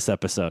for this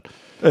episode.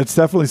 It's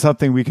definitely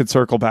something we could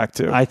circle back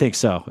to. I think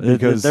so.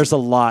 Because there's a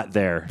lot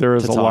there. There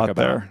is to a talk lot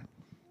about. there.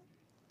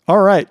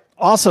 All right.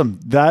 Awesome.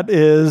 That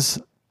is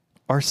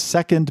our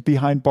second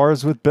Behind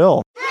Bars with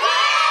Bill.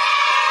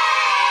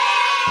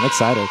 I'm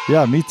excited.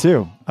 Yeah, me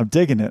too. I'm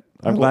digging it.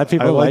 I'm glad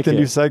people I like like the it.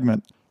 new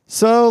segment.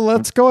 So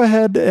let's go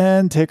ahead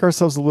and take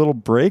ourselves a little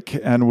break,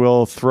 and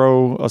we'll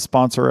throw a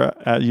sponsor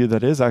at you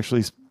that is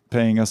actually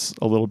paying us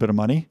a little bit of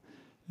money.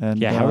 And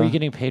Yeah, how are you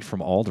getting paid from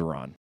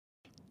Alderaan?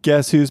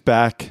 Guess who's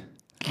back?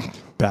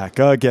 Back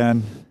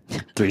again.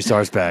 3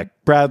 stars back.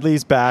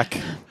 Bradley's back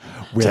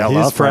with Tell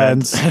his our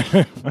friends.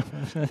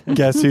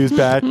 Guess who's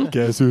back?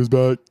 Guess who's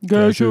back?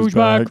 Guess who's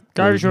back?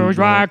 Guess who's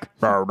back?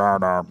 Bum,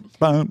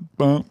 bum,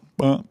 bum.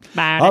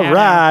 All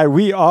right,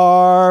 we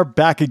are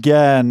back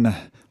again.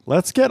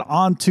 Let's get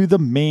on to the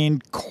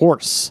main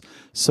course.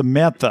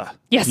 Samantha,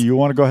 Yes. do you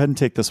want to go ahead and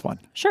take this one?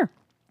 Sure.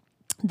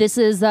 This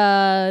is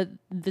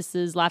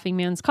Laughing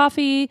Man's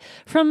Coffee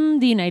from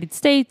the United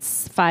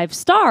States. 5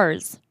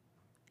 stars.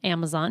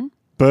 Amazon.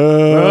 Boo!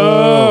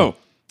 Oh,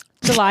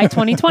 July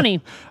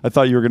 2020. I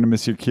thought you were going to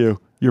miss your cue,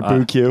 your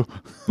boo cue.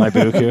 my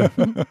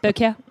buku.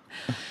 Okay.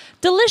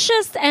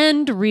 Delicious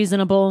and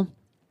reasonable.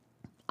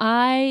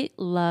 I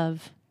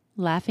love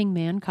Laughing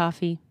Man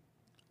coffee.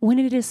 When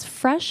it is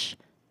fresh,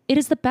 it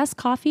is the best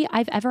coffee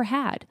I've ever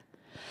had.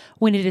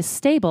 When it is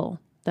stable,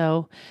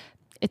 though,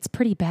 it's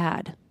pretty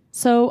bad.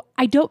 So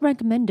I don't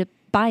recommend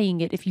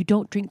buying it if you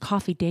don't drink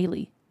coffee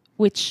daily,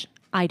 which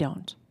I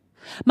don't.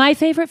 My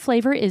favorite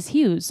flavor is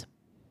Hughes.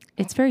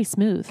 It's very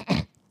smooth.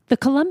 The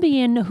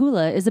Colombian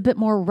Hula is a bit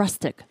more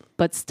rustic,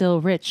 but still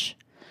rich.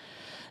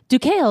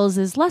 Ducales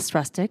is less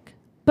rustic,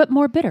 but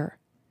more bitter.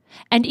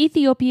 And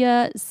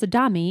Ethiopia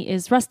Sadami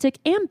is rustic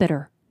and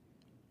bitter.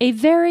 A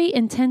very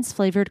intense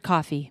flavored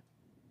coffee.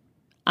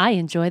 I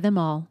enjoy them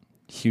all.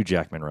 Hugh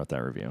Jackman wrote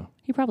that review.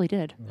 He probably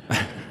did.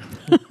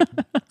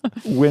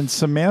 When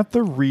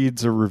Samantha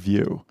reads a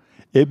review,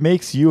 it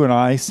makes you and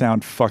I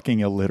sound fucking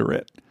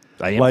illiterate.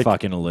 I am Like-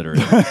 fucking illiterate.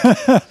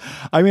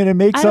 I mean, it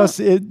makes I don't- us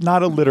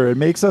not illiterate. It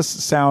makes us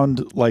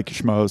sound like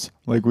schmoes.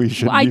 Like we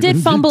should. I did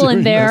fumble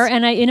in there,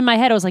 and in my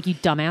head I was like, "You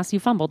dumbass, you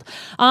fumbled."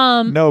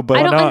 No, but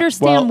I don't no,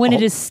 understand well, when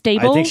it is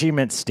stable. I think she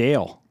meant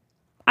stale.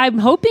 I'm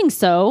hoping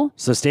so.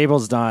 So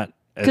stable's not...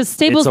 'Cause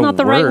stable's it's a not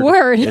the right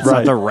word. It's Right.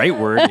 not the right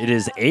word. It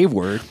is a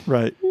word.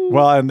 Right.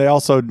 Well, and they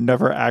also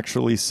never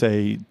actually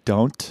say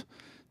don't.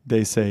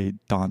 They say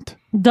don't.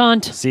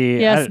 Don't. See,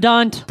 yes,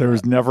 don't. There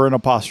was never an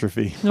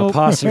apostrophe. Nope.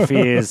 Apostrophe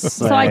is...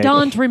 So I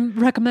don't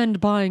recommend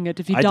buying it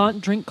if you I-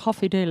 don't drink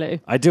coffee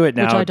daily. I do it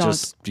Which now I don't.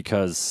 just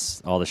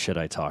because all the shit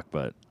I talk,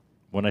 but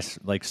when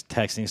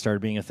texting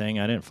started being a thing,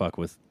 I didn't fuck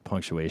with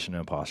punctuation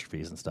and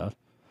apostrophes and stuff.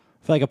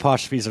 I feel like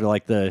apostrophes are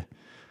like the...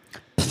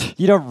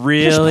 You don't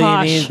really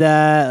Pish-posh. need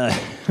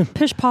that.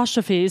 Pish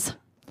apostrophes.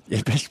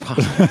 Yeah,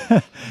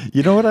 pish-posh.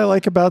 You know what I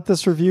like about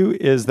this review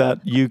is that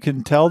you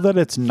can tell that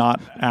it's not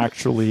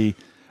actually,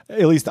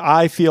 at least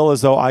I feel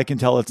as though I can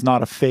tell it's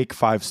not a fake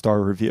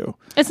 5-star review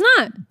It's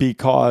not.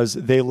 because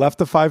they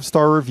left a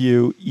 5-star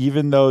review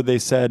even though they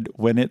said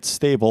when it's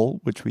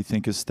stable, which we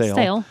think is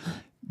Stale.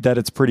 that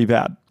it's pretty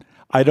bad.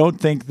 I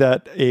don't think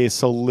that a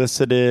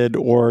solicited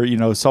or,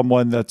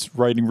 someone that's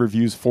writing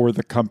reviews for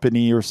the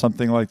company or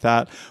something like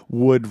that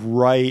would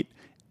write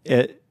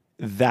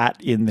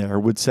that in there,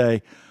 would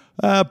say,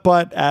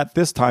 but at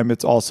this time,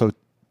 it's also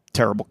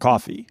terrible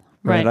coffee.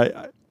 Right.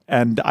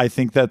 I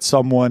think that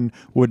someone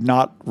would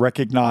not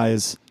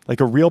recognize, like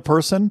a real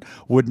person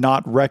would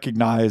not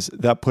recognize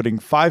that putting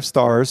 5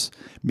 stars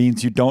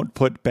means you don't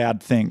put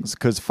bad things,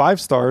 because 5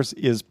 stars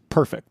is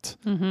perfect.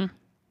 Mm-hmm.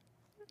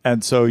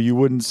 And so you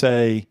wouldn't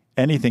say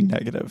anything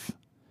negative.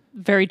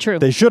 Very true.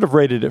 They should have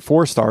rated it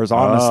 4 stars,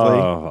 honestly.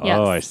 Yes.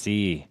 Oh, I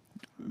see.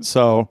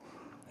 So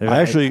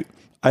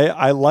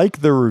I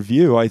like the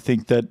review. I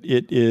think that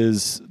it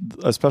is,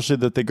 especially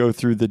that they go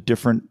through the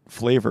different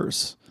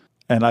flavors.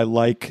 And I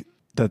like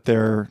that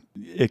they're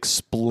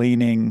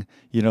explaining,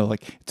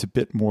 like it's a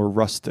bit more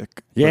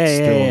rustic, but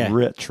still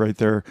rich right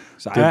there.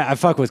 So I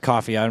fuck with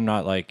coffee. I'm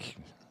not like,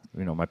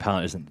 my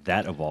palate isn't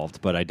that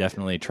evolved, but I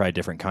definitely try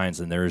different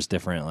kinds, and there's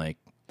different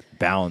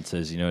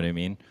balances. You know what I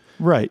mean?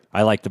 Right.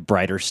 I like the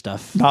brighter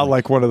stuff. Not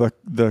like one of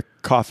the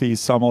coffee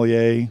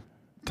sommelier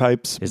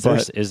types. Is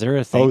but, there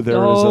a thing? Oh,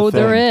 there is a thing.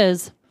 there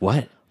is.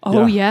 What?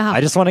 Oh, yeah.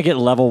 I just want to get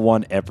level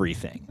 1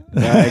 everything.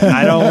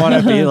 I don't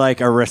want to be like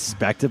a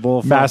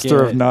respectable Master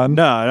fucking- of none?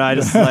 No, I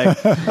just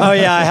oh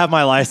yeah, I have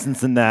my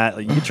license in that.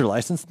 Like, you get your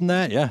license in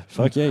that? Yeah,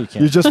 fuck yeah, you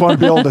can. You just want to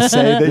be able to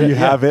say that you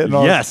have it. And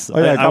all, Yes,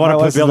 oh, yeah, I want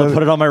to be able to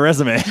put it on my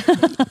resume.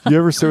 You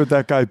ever sit with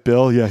that guy,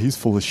 Bill? Yeah, he's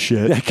full of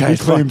shit. That He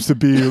guy's claims to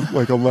be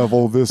like a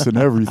level this and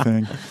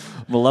everything.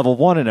 I'm a level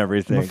 1 and I'm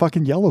everything. a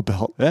fucking yellow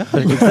belt. Yeah,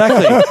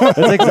 exactly.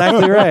 That's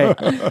exactly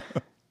right.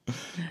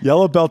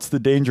 Yellow belt's the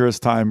dangerous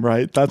time,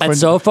 right? That's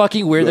so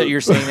fucking weird that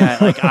you're saying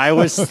that. Like, I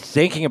was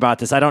thinking about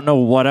this. I don't know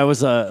what I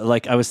was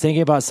like. I was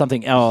thinking about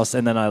something else,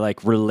 and then I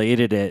like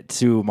related it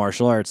to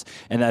martial arts,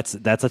 and that's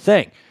a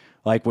thing.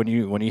 Like when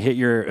you hit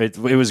it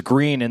was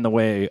green in the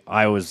way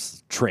I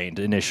was trained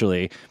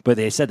initially, but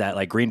they said that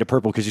like green to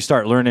purple because you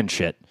start learning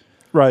shit.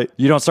 Right.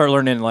 You don't start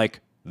learning like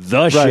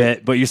the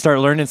shit, but you start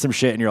learning some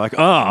shit, and you're like,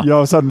 oh, you all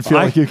of a sudden feel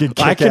like you can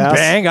kick I can ass.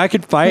 bang, I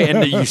can fight,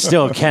 and you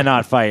still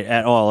cannot fight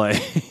at all.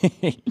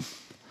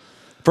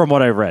 From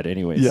what I've read,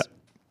 anyways. Yeah.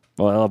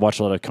 Well, I watch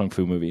a lot of kung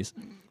fu movies.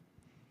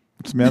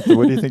 Samantha,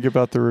 what do you think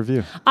about the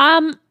review?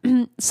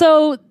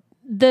 So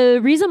the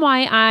reason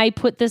why I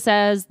put this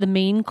as the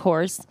main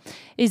course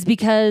is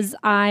because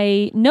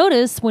I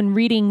noticed when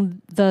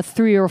reading the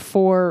 3 or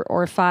 4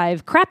 or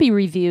 5 crappy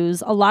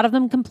reviews, a lot of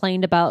them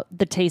complained about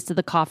the taste of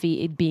the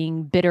coffee it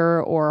being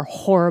bitter or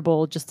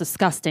horrible, just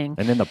disgusting.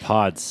 And in the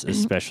pods,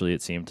 especially,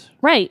 it seemed.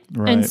 Right.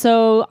 And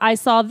so I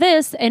saw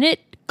this, and it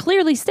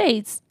clearly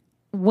states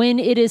when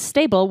it is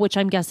stable, which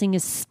I'm guessing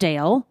is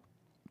stale.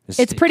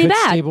 It's pretty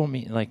bad. Stable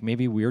like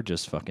maybe we're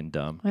just fucking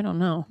dumb. I don't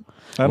know.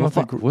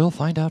 We'll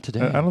find out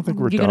today. I don't think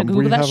we're You're gonna dumb.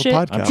 Google We that have shit? a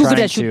I'm podcast. Google trying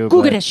that shit. to,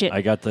 Google but that shit.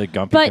 I got the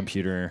Gumpy But-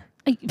 computer.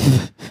 Do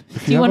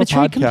If you have want a to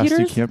trade podcast, computers?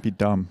 You can't be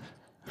dumb.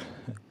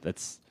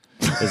 Is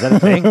that a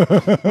thing?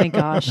 Oh my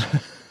gosh.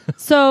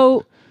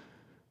 So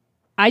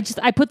I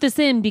put this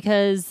in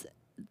because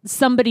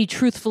somebody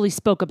truthfully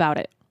spoke about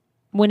it.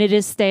 When it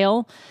is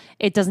stale,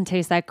 it doesn't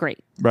taste that great.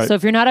 Right. So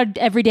if you're not an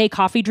everyday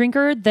coffee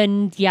drinker,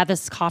 then yeah,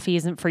 this coffee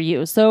isn't for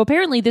you. So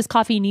apparently this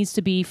coffee needs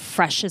to be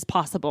fresh as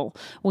possible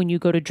when you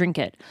go to drink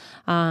it.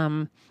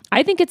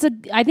 I think it's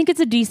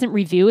a decent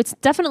review. It's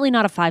definitely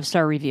not a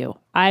 5-star review.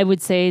 I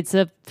would say it's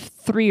a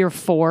 3 or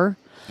 4.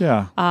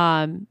 Yeah.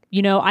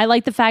 I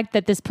like the fact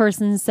that this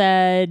person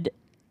said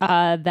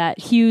that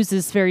Hughes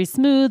is very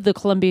smooth. The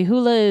Columbia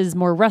Hula is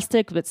more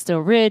rustic, but still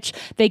rich.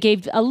 They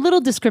gave a little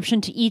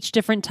description to each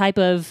different type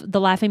of the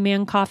Laughing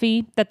Man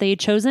coffee that they had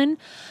chosen.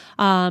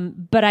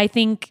 But I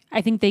think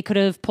they could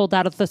have pulled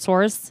out a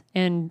thesaurus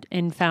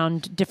and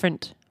found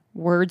different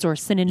words or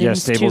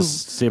synonyms. Yeah,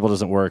 stable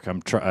doesn't work.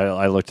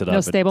 I looked it up.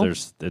 No stable? It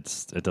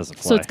doesn't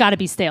fly. So it's got to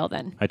be stale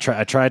then. I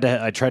tried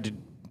to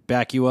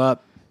back you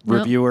up,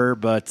 reviewer,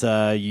 but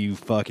you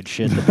fucking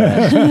shit the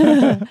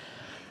bed.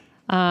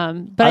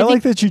 But I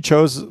like that you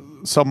chose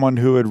someone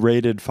who had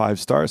rated 5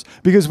 stars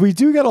because we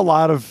do get a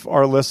lot of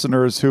our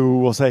listeners who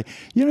will say,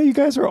 you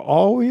guys are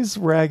always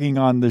ragging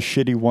on the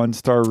shitty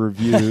 1-star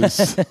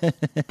reviews.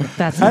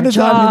 that's our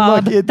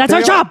job. That's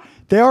our job.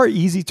 They are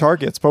easy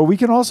targets, but we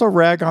can also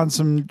rag on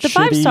some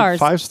shitty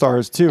 5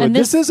 stars too. And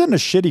this isn't a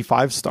shitty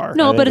 5-star.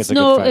 No, but it's it's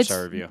a good it's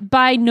 5-star review.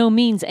 by no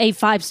means a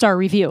 5-star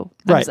review.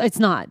 Right. It's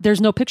not.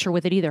 There's no picture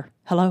with it either.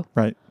 Hello.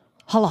 Right.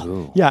 Hello.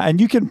 Ooh. Yeah, and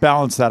you can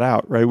balance that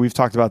out, right? We've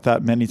talked about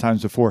that many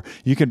times before.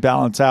 You can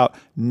balance out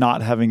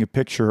not having a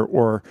picture,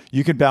 or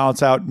you can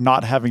balance out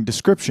not having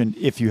description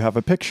if you have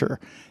a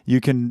picture.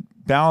 You can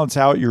balance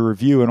out your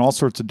review in all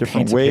sorts of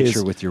different Paint a ways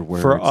picture with your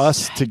words. for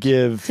us to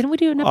give Didn't we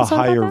do an a episode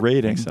about higher that?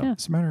 rating. so. Yeah.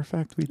 As a matter of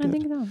fact, we I did.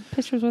 think so.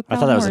 Pictures with I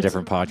thought that was a words.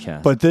 different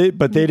podcast. But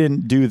they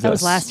didn't do this. That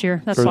was last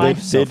year. That's Or why. they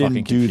So didn't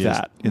fucking do confused.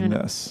 that in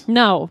this.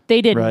 No,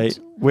 they didn't. Right.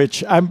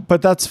 Which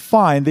but that's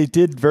fine. They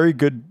did very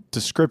good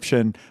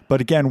description.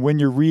 But again, when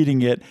you're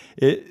reading it,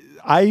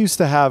 I used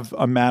to have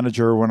a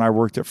manager when I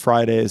worked at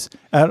Fridays,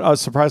 and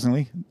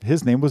surprisingly,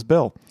 his name was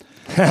Bill.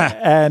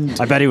 And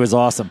I bet he was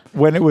awesome.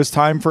 when it was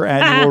time for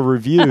annual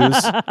reviews,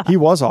 he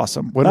was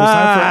awesome. When it was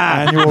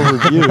time for annual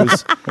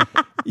reviews,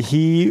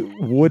 he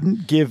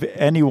wouldn't give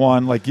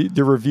anyone, like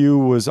the review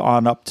was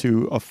on up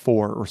to a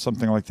 4 or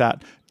something like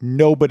that.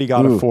 Nobody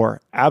got a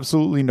 4.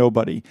 Absolutely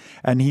nobody.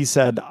 And he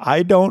said,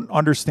 I don't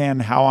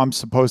understand how I'm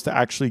supposed to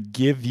actually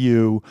give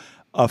you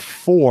a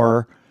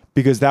 4,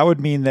 because that would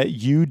mean that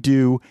you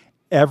do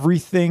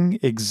everything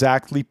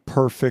exactly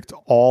perfect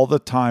all the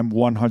time,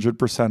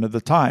 100% of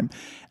the time.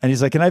 And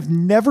he's like, and I've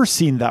never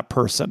seen that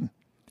person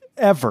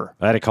ever.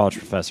 I had a college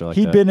professor like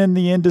He'd that. been in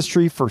the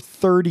industry for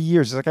 30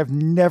 years. He's like, I've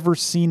never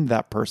seen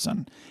that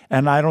person.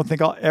 And I don't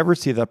think I'll ever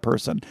see that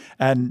person.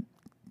 And,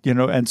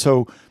 and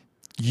so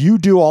you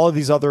do all of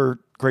these other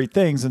great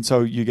things. And so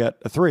you get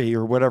a 3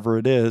 or whatever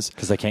it is.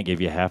 Because I can't give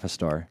you half a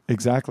star.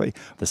 Exactly.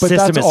 The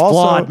system is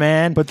flawed,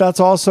 man. But that's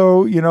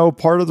also,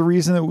 part of the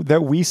reason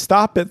that we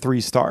stop at 3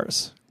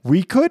 stars.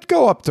 We could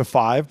go up to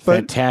 5, but we go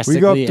up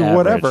Fantastically to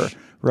whatever, average.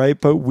 right?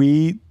 But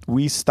we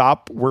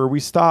stop where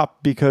we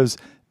stop because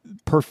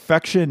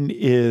perfection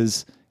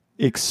is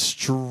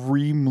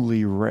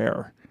extremely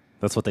rare.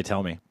 That's what they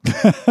tell me.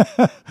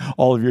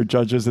 All of your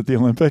judges at the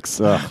Olympics.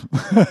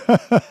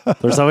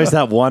 There's always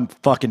that one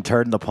fucking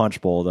turd in the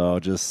punch bowl,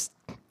 though. Just,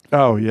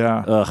 Oh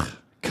yeah.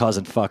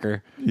 cousin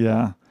fucker.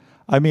 Yeah.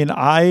 I mean,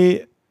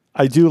 I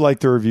do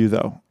like the review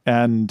though.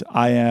 And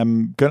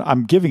I'm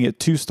giving it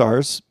 2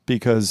 stars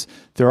because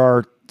there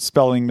are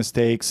spelling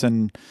mistakes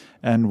and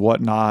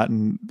whatnot,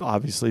 and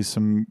obviously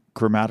some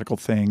grammatical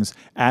things.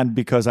 And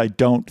because I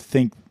don't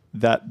think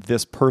that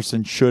this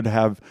person should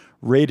have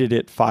rated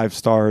it 5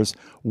 stars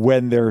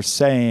when they're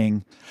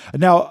saying,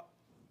 now,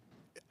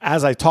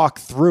 as I talk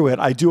through it,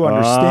 I do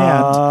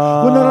understand.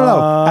 Well,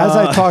 no. As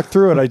I talk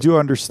through it, I do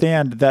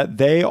understand that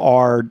they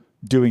are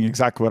doing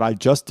exactly what I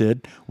just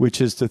did,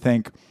 which is to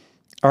think,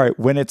 all right,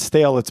 when it's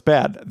stale, it's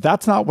bad.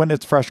 That's not when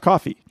it's fresh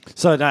coffee.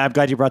 So I'm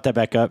glad you brought that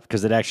back up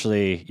because it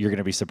actually, you're going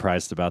to be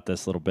surprised about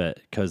this a little bit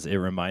because it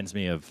reminds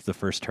me of the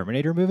first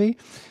Terminator movie.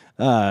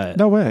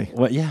 No way.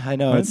 Well, yeah, I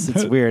know.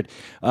 It's weird.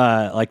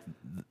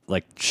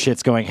 Like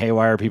shit's going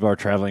haywire. People are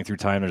traveling through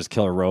time to just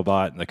kill a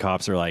robot, and the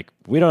cops are like,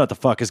 we don't know what the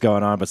fuck is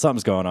going on, but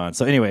something's going on.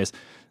 So anyways,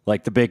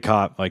 like the big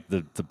cop, like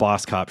the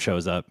boss cop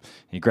shows up, and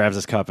he grabs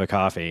his cup of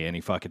coffee, and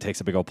he fucking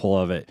takes a big old pull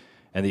of it.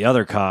 And the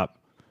other cop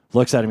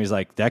looks at him, he's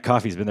like, that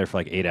coffee's been there for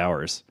like 8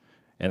 hours.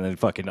 And then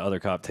fucking the other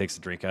cop takes a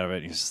drink out of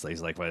it. And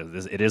he's like, well,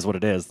 it is what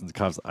it is. And the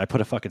cop's, I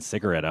put a fucking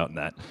cigarette out in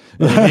that.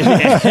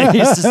 And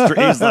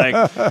he's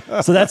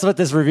like, so that's what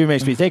this review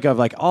makes me think of.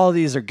 Like, all of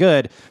these are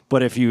good,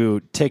 but if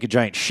you take a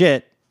giant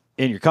shit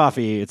in your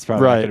coffee, it's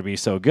probably not going to be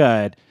so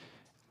good.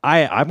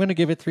 I'm going to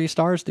give it 3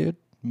 stars, dude.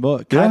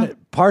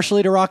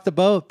 Partially to rock the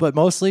boat, but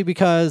mostly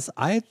because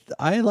I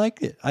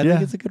like it. I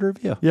think it's a good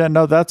review. Yeah,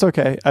 no, that's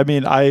okay. I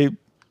mean,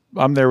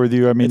 I'm there with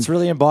you. I mean, it's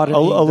really embodied the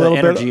little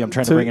energy I'm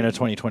trying to bring into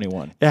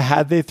 2021.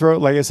 Had they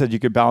like I said, you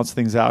could balance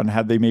things out, and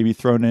had they maybe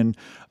thrown in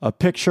a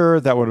picture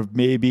that would have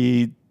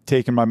maybe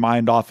taken my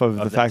mind off of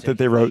the fact that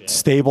they wrote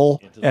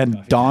stable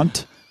and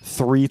daunt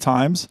 3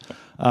 times.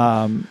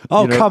 Come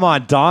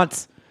on,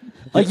 daunt.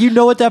 Like, you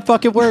know what that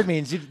fucking word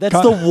means.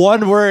 That's the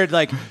one word.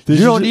 Like, you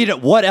don't need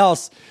it. What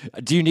else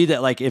do you need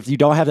that? Like, if you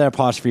don't have that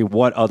apostrophe,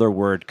 what other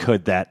word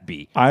could that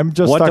be? I'm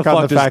just stuck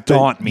on the fact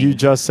that you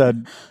just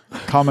said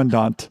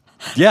commandant.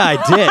 Yeah, I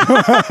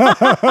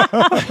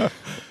did.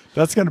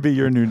 That's going to be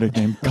your new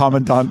nickname,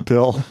 Commandant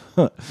Bill.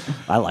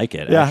 I like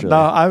it. Yeah, actually.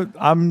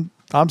 no,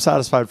 I'm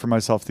satisfied for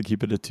myself to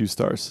keep it at 2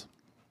 stars.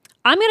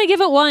 I'm going to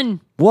give it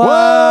 1. What?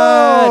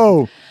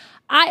 Whoa!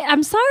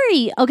 I'm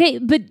sorry. Okay,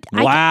 but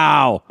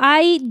wow.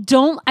 I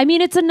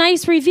mean, it's a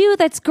nice review.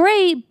 That's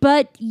great,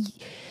 but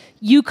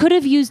you could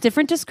have used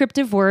different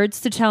descriptive words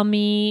to tell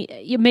me.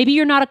 Maybe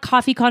you're not a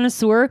coffee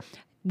connoisseur.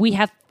 We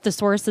have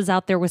thesauruses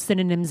out there with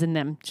synonyms in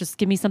them. Just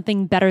give me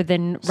something better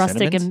than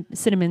rustic and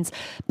cinnamons.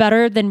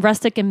 Better than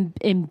rustic and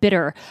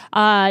bitter.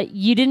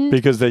 You didn't,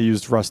 because they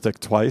used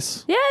rustic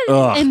twice.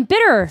 Yeah, and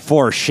bitter.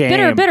 For shame.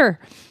 Bitter.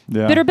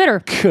 Yeah.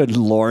 Bitter. Good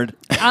Lord.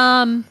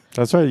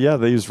 That's right. Yeah,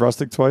 they used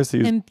rustic twice. They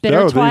used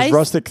bitter twice. They used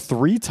rustic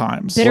 3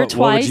 times. Bitter What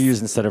twice. would you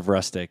use instead of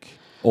rustic?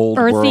 Old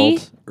Earthy.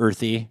 world.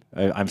 Earthy.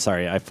 I'm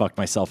sorry. I fucked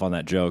myself on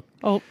that joke.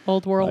 Oh,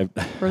 old world.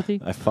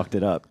 Earthy. I fucked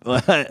it up.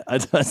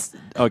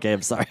 Okay,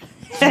 I'm sorry.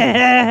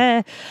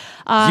 You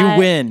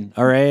win.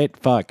 All right.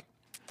 Fuck.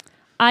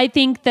 I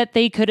think that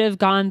they could have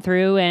gone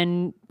through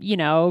and,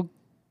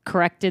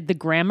 corrected the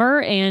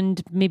grammar,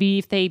 and maybe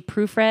if they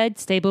proofread,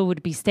 stable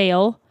would be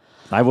stale.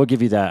 I will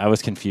give you that. I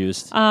was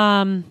confused.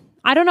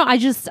 I don't know.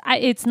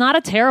 It's not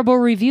a terrible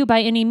review by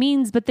any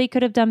means, but they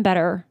could have done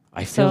better.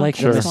 I feel like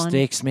the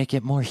mistakes make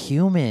it more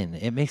human.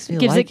 It makes me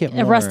Gives like it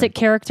more. A rustic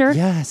character.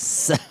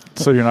 Yes.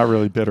 So you're not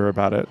really bitter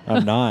about it.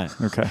 I'm not.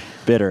 Okay.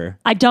 Bitter.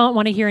 I don't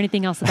want to hear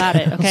anything else about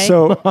it. Okay.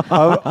 So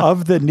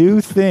of the new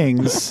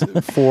things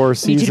for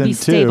season 2,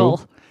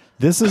 stable.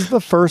 This is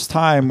the first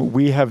time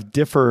we have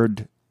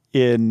differed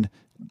in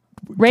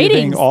ratings.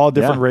 Giving all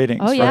different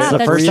ratings. Oh, yeah. It's the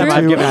first time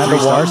I've given 3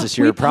 stars this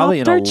year,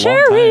 probably in a long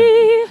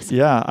time.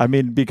 Yeah, I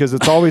mean, because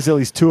it's always at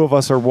least 2 of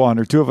us are 1,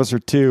 or 2 of us are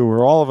 2,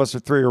 or all of us are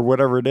 3, or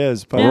whatever it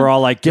is. But we're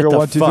all like, get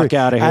the fuck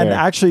out of here. And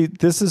actually,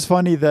 this is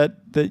funny that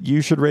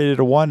you should rate it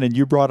a 1, and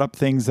you brought up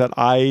things that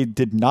I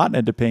did not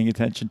end up paying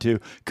attention to,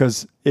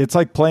 because it's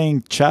like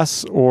playing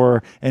chess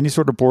or any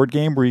sort of board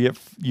game where you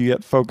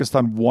get focused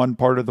on one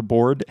part of the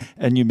board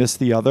and you miss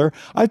the other.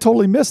 I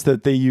totally missed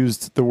that they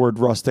used the word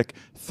rustic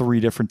 3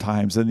 different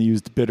times and they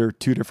used bitter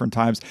 2 different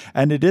times,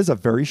 and it is a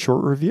very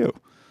short review.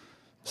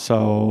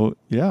 So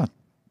yeah.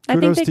 I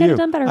think they could have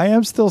done better. I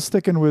am still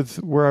sticking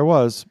with where I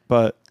was,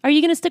 but... Are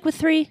you going to stick with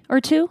 3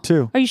 or 2?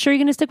 2. Are you sure you're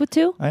going to stick with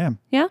 2? I am.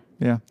 Yeah?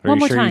 Yeah. One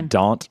more Are you sure time. you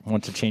don't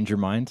want to change your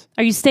mind?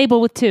 Are you stable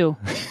with 2?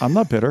 I'm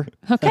not bitter.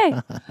 Okay.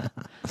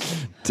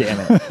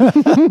 Damn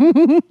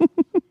it.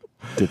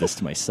 Did this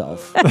to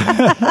myself.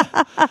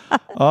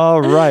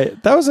 All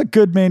right. That was a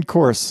good main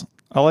course.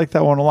 I like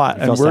that one a lot.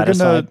 You feel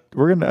satisfied?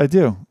 I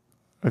do.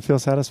 I feel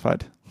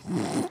satisfied.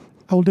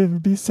 I will never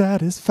be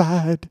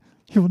satisfied.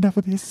 You will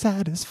never be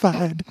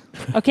satisfied.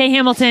 Okay,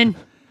 Hamilton.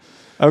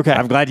 Okay.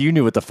 I'm glad you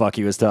knew what the fuck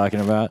he was talking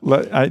about.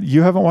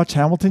 You haven't watched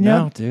Hamilton yet?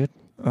 No, dude.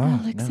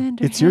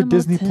 Alexander It's your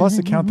Disney Plus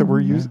account that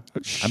we're using.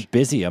 I'm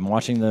busy. I'm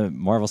watching the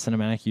Marvel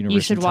Cinematic Universe You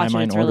should in watch it.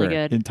 timeline It's order. really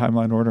good. In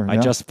timeline order. I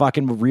just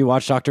fucking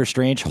rewatched Doctor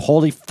Strange.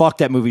 Holy fuck,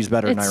 that movie's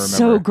better than I remember. It's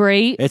so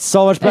great. It's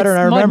so much better than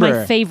I It's one remember.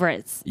 of my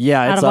favorites.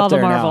 Yeah, out it's of all up the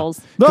there now.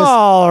 Marvels.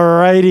 All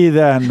righty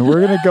then.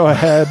 We're going to go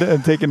ahead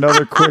and take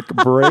another quick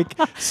break.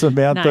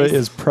 Samantha Nice.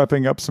 is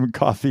prepping up some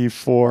coffee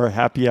for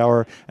happy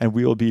hour, and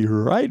we will be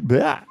right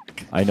back.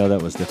 I know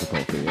that was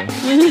difficult for you.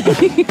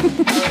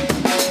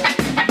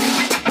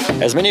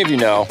 As many of you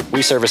know,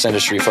 we service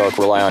industry folk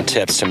rely on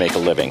tips to make a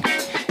living.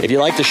 If you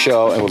like the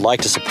show and would like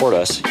to support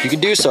us, you can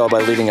do so by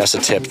leaving us a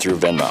tip through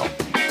Venmo.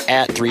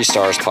 at 3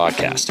 Stars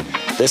Podcast.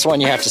 This one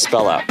you have to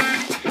spell out.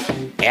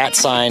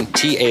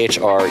 @THREE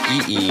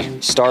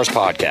Stars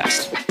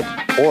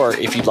Podcast. Or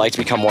if you'd like to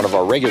become one of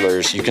our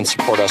regulars, you can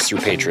support us through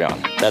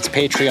Patreon. That's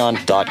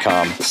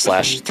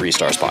patreon.com/3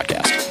 Stars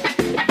Podcast.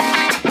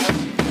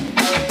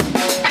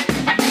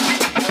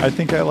 I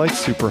think I like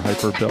Super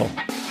Hyper Bill.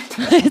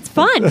 It's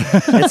fun.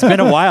 It's been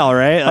a while,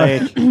 right?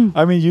 Like,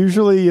 I mean,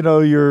 usually,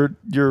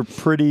 you're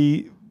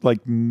pretty like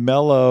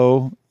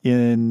mellow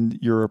in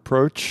your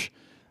approach.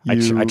 I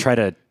try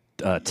to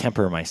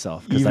temper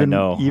myself because I even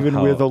know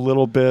with a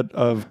little bit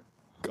of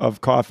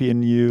coffee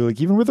in you, like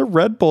even with a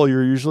Red Bull,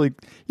 you're usually,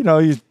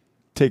 you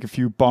take a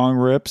few bong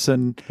rips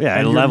and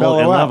it you're mellow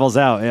out. levels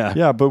out. Yeah.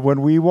 Yeah, but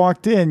when we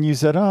walked in, you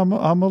said, "I'm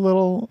a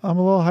little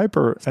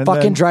hyper." And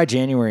Fucking dry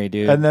January,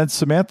 dude. And then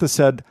Samantha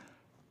said,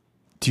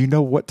 "Do you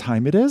know what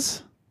time it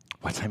is?"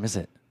 What time is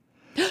it?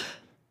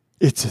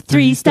 It's a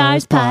 3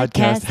 Stars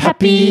Podcast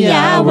Happy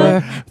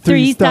Hour.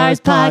 3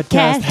 Stars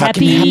Podcast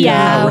Happy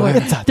Hour.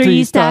 It's a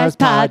 3 Stars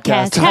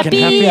Podcast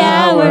Happy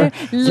Hour.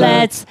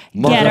 Let's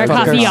get our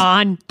coffee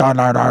on. Dar,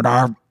 dar, dar,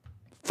 dar.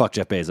 Fuck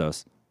Jeff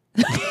Bezos.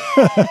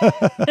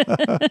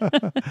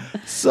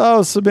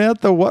 So,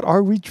 Samantha, what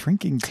are we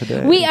drinking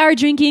today? We are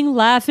drinking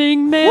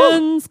Laughing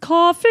Man's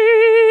coffee,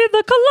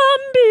 the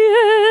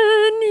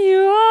Colombian.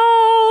 You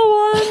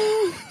all won.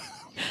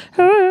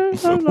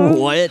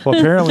 What? Well,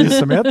 apparently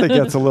Samantha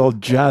gets a little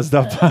jazzed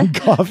up on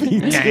coffee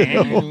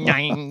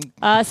too.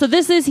 So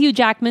this is Hugh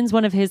Jackman's,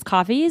 one of his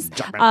coffees.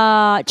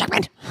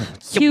 Jackman.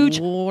 Hugh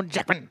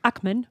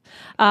Jackman.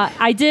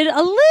 I did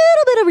a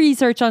little bit of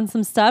research on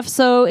some stuff.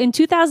 So in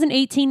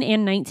 2018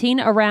 and 19,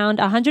 around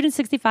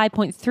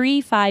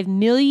 165.35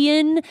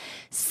 million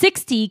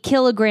 60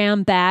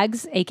 kilogram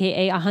bags,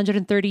 aka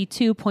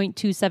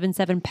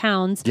 132.277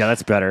 pounds. Yeah,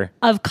 that's better.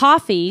 Of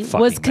coffee Fucking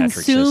was metric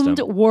consumed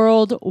system.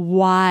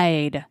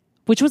 worldwide,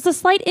 which was a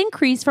slight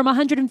increase from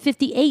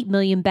 158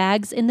 million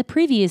bags in the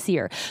previous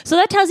year. So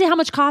that tells you how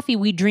much coffee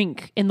we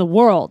drink in the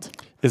world.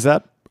 Is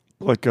that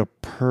like a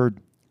per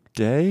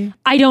day?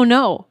 I don't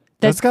know.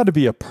 That's got to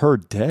be a per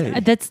day.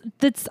 That's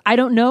I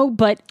don't know,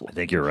 but I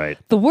think you're right.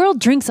 the world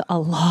drinks a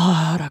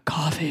lot of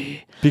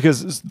coffee.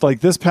 Because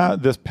like this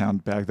bag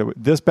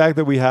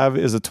that we have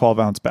is a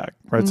 12-ounce bag,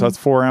 right? So that's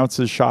 4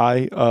 ounces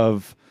shy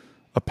of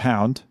a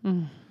pound.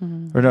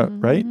 Or no,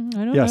 right? I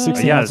don't Yeah, know.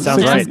 16 Yeah, it ounces.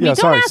 sounds right. Me. Yeah, Don't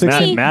sorry. ask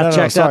 16 me. Math no,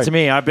 checks out sorry. to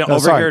me. I've been No,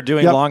 over sorry. here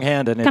doing Yep.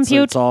 longhand, and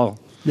Compute. it's all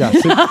Yeah,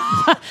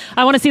 I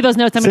want to see those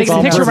notes. I'm going to take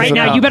a 16 picture right ounces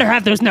now. of- You better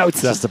have those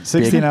notes. just a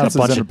 16 big, ounces a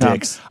bunch in a of pound.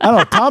 dicks. I don't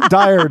know. Tom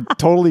Dyer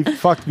totally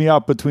fucked me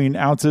up between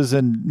ounces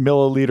and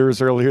milliliters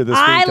earlier this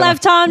week. I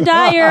left Tom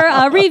Dyer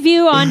a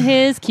review on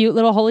his cute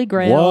little Holy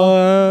Grail.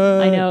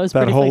 What? I know, it was that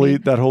pretty holy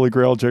funny. that holy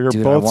grail jigger.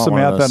 Dude, I Both want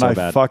one of Samantha those and so I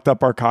bad. fucked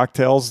up our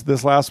cocktails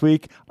this last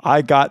week.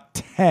 I got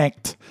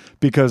tanked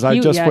because I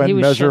He just went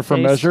was measure for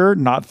shit-faced. measure,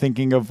 not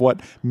thinking of what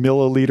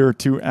milliliter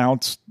to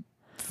ounce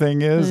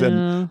thing is.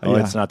 And Oh,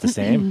 yeah. it's not the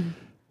same.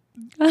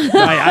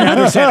 I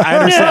understand.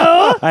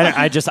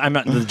 I'm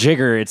not, the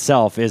jigger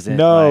itself isn't.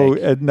 No,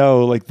 like-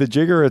 no. Like the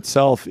jigger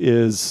itself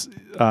is,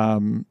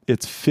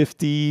 it's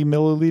 50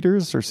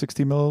 milliliters or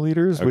 60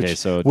 milliliters. Okay, which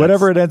so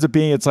whatever that's- it ends up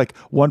being, it's like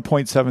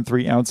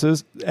 1.73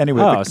 ounces.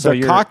 Anyway, Oh, the, so the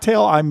you're-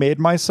 cocktail I made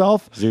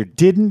myself you're-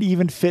 didn't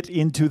even fit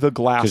into the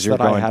glass because you're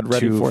that I going had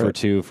ready two for for it.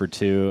 two for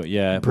two.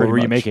 Yeah. What Pretty were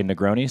you much. making?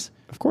 Negronis?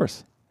 Of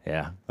course.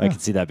 Yeah, I can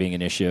see that being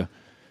an issue.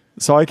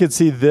 So I could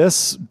see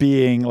this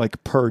being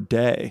like per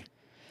day.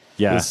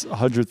 Yeah. This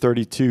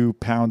 132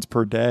 pounds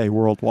per day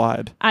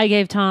worldwide. I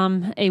gave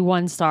Tom a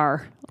 1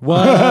 star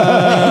What?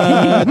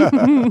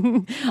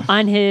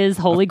 on his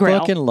Holy Grail.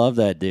 Fucking love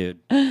that dude.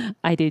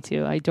 I do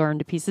too. I adore him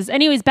to pieces.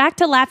 Anyways, back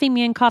to Laughing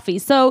Man Coffee.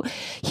 So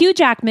Hugh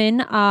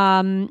Jackman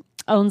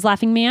owns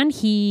Laughing Man.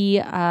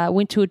 He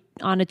went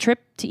on a trip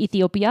to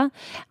Ethiopia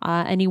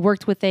and he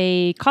worked with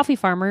a coffee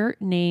farmer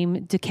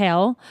named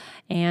Dekale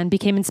and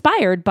became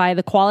inspired by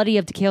the quality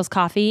of Dekale's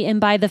coffee and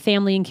by the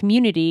family and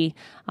community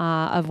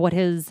of what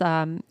of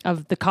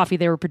the coffee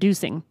they were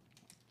producing.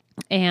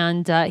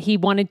 And he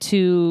wanted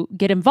to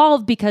get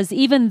involved because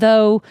even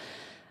though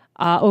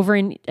over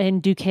in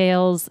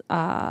Dekale's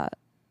I'm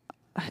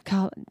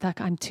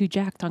too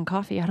jacked on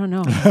coffee. I don't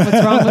know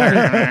what's wrong with me.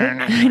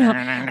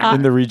 I know.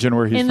 In the region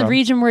where he's In from. the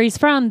region where he's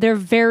from, they're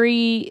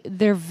very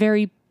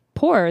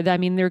poor. I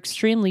mean, they're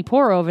extremely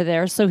poor over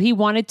there. So he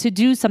wanted to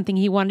do something.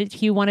 He wanted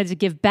to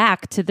give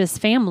back to this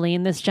family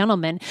and this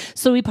gentleman.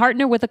 So he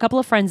partnered with a couple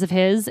of friends of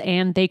his,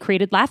 and they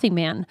created Laughing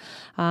Man.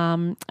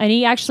 And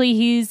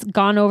he's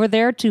gone over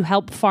there to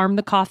help farm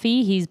the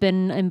coffee. He's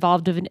been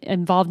involved in it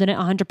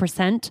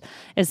 100%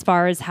 as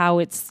far as how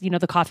it's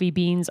the coffee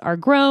beans are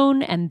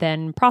grown and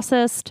then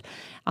processed.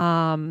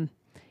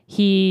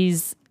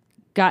 He's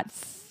got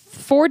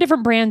 4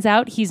 different brands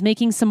out. He's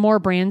making some more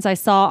brands. I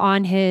saw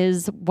on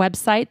his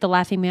website, the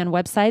Laughing Man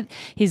website,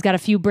 he's got a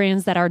few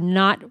brands that are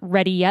not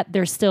ready yet.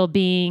 They're still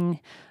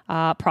being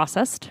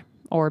processed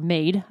or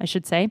made, I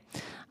should say.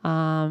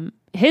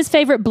 His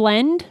favorite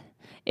blend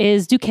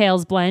is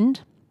Dekale's blend.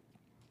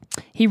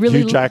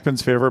 Hugh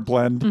Jackman's favorite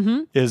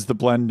blend is the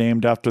blend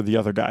named after the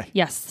other guy.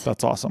 Yes.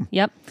 That's awesome.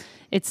 Yep.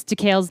 It's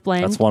DeKale's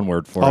blend. That's one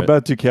word for I'll it.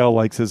 bet DeKale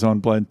likes his own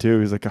blend too.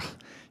 He's like,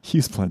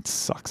 Hugh's blend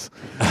sucks.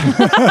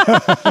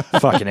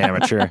 Fucking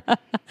amateur.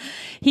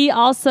 He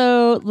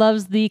also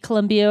loves the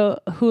Columbia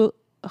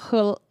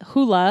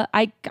Hula.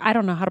 I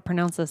don't know how to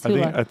pronounce this.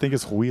 Hula. I think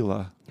it's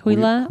Huila.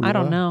 Hula? I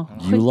don't know.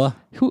 Eula?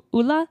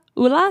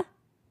 Ula?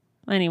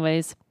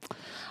 Anyways.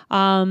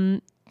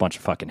 Bunch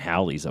of fucking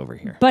howlies over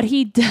here. But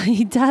he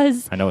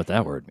does I know what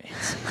that word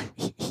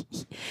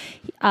means.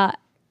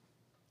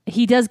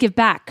 he does give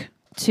back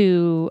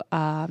to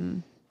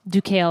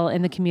DeKale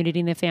and the community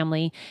and the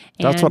family.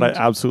 That's what I And-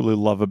 absolutely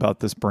love about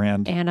this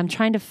brand. And I'm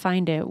trying to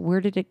find it.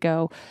 Where did it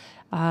go?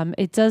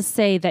 It does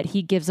say that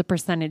he gives a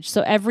percentage.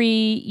 So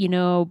every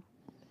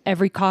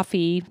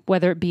coffee,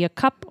 whether it be a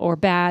cup or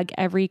bag,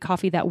 every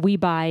coffee that we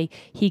buy,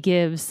 he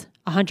gives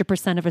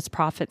 100% of his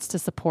profits to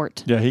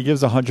support. Yeah, he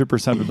gives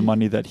 100% of the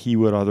money that he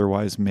would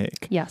otherwise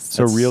make. Yes.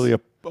 So really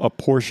a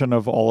portion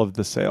of all of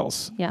the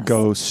sales Yes.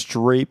 go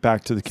straight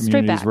back to the Straight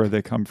communities back. where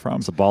they come from.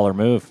 It's a baller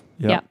move.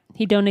 Yep. Yeah.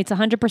 He donates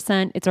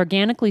 100%. It's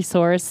organically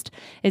sourced.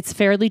 It's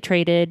fairly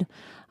traded.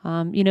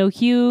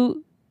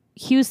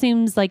 Hugh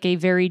seems like a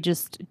very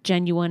just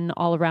genuine,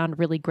 all around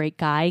really great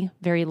guy,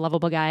 very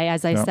lovable guy.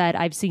 As I said,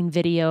 I've seen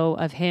video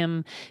of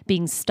him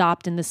being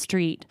stopped in the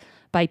street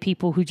by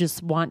people who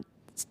just want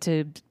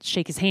to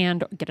shake his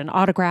hand, or get an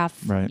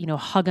autograph, Right.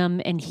 hug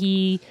him. And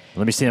he,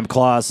 Let me see them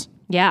claws.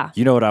 yeah,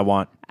 You know what I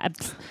want.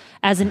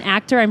 as an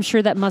actor, I'm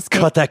sure that must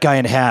Cut that guy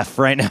in half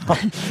right now.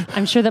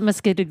 I'm sure that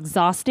must get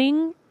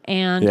exhausting.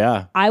 And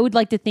Yeah. I would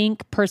like to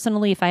think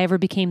personally, if I ever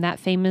became that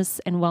famous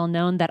and well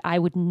known, that I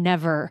would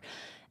never,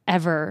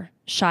 ever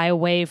shy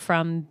away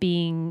from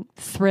being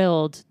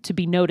thrilled to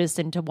be noticed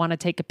and to want to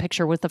take a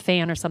picture with a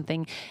fan or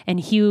something. And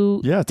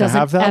Hugh Yeah, to doesn't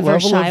have that ever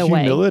level shy of away.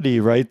 humility,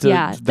 right?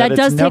 Yeah, that that it's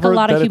does take never- a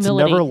lot of that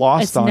humility. It's never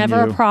lost it's on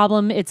never you. a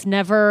problem. It's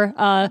never,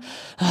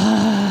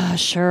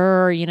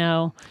 sure,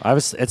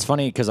 It's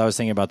funny because I was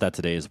thinking about that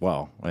today as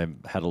well. I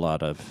had a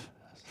lot of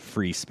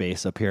free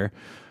space up here,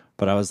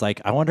 but I was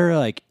like, I wonder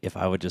if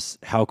I would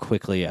how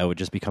quickly I would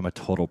just become a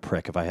total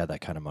prick if I had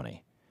that kind of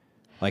money.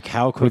 Like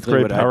how quickly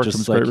great would power I just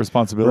comes great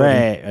responsibility.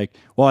 Right.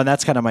 And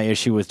that's kind of my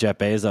issue with Jeff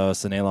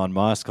Bezos and Elon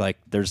Musk. Like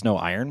there's no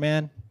Iron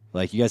Man.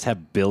 Like you guys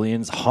have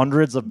billions,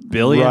 hundreds of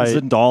billions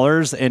Right. in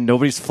dollars, and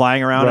nobody's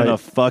flying around in Right. a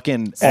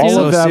fucking All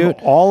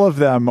exosuit. of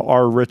them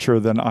are richer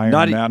than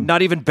Iron Man.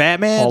 Not even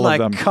Batman. All of Like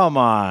them. come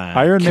on,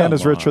 Iron Man Come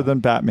is richer on. than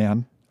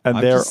Batman, and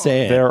I'm just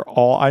saying. they're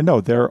all. I know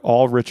they're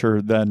all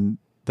richer than.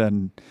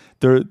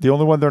 They're the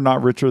only one they're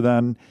not richer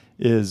than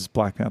is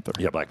Black Panther.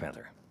 Yeah, Black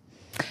Panther.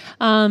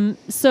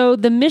 So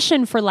the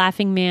mission for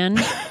Laughing Man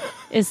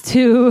is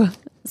to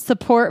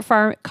support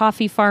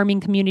coffee farming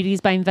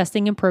communities by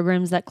investing in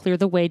programs that clear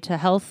the way to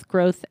health,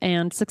 growth,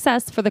 and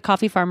success for the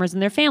coffee farmers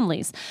and their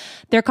families.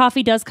 Their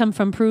coffee does come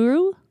from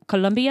Peru,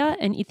 Colombia,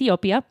 and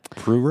Ethiopia.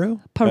 Peru?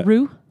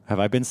 Have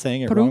I been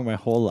saying it Peru? wrong my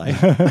whole life?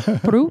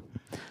 Peru,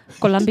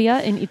 Colombia,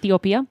 and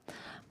Ethiopia.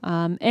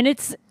 And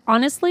it's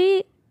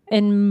honestly,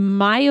 in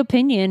my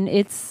opinion,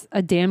 it's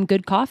a damn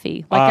good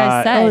coffee. Like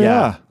I said, oh,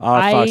 yeah.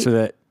 I fucks with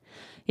it.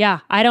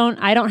 Yeah, I don't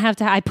have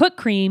to. I put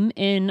cream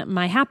in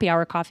my happy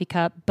hour coffee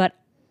cup, but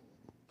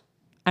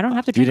I don't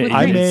have to drink it with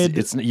I cream.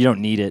 made- You don't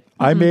need it.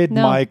 I made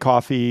no. my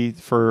coffee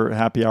for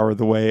happy hour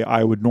the way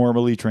I would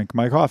normally drink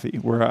my coffee,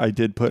 where I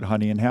did put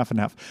honey in half and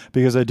half,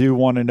 because I do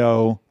want to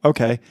know,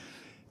 okay,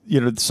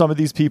 some of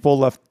these people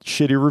left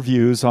shitty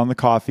reviews on the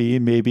coffee.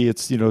 Maybe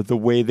it's, the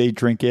way they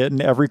drink it,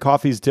 and every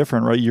coffee is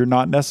different, right? You're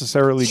not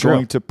necessarily True.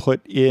 going to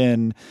put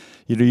in,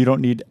 you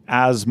don't need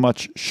as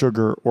much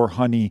sugar or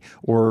honey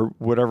or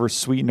whatever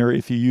sweetener.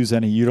 If you use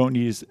any, you don't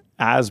need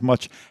as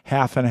much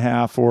half and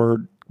half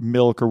or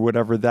milk or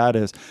whatever that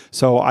is.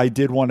 So I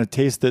did want to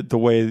taste it the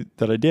way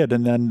that I did.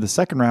 And then the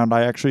second round,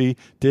 I actually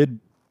did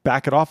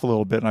back it off a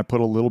little bit, and I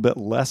put a little bit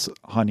less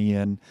honey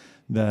in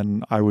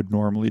than I would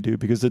normally do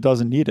because it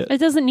doesn't need it. It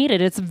doesn't need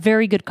it. It's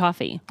very good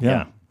coffee.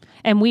 Yeah.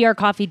 And we are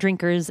coffee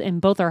drinkers in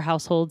both our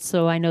households,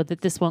 so I know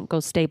that this won't go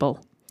stable.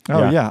 Oh,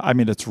 Yeah. yeah. I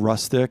mean, it's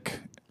rustic,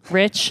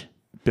 Rich,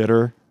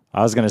 bitter.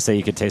 I was going to say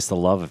you could taste the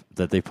love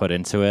that they put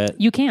into it.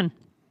 you can.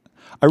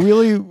 I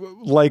really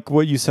like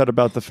what you said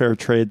about the fair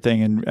trade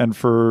thing. And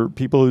for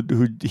people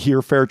who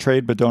hear fair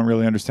trade but don't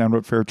really understand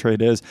what fair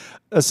trade is,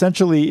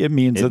 essentially it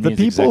means that the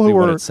people exactly who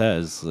what are... it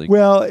says. Like,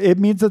 Well, it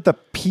means that the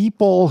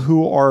people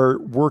who are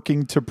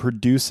working to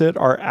produce it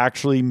are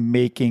actually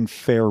making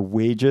fair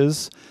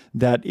wages,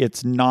 that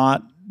it's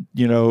not,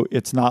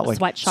 it's not like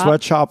Sweatshop?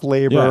 sweatshop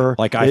labor. Yeah,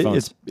 like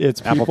iPhones.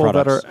 It's Apple people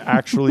that products. are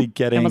actually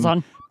getting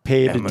Amazon.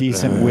 paid a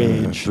decent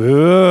wage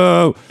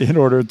boo! in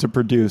order to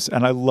produce.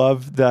 And I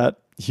love that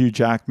Hugh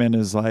Jackman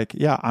is like,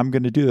 yeah, I'm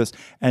going to do this.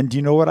 And do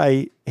you know what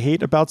I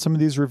hate about some of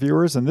these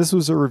reviewers? And this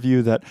was a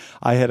review that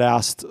I had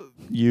asked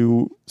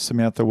you,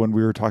 Samantha, when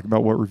we were talking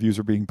about what reviews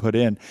are being put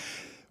in.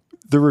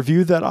 The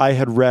review that I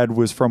had read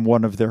was from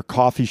one of their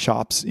coffee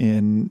shops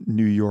in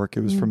New York.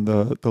 It was from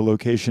the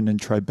location in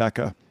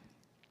Tribeca.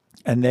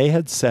 And they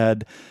had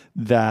said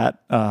that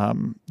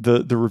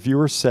the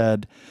reviewer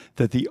said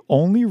that the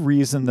only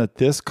reason that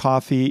this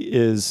coffee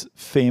is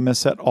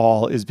famous at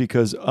all is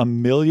because a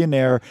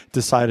millionaire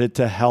decided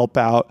to help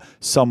out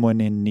someone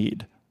in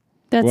need.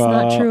 That's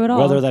not true at all.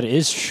 Whether that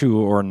is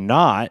true or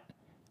not,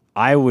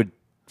 I would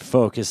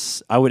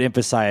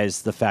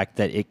emphasize the fact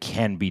that it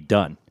can be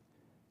done.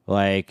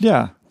 Like,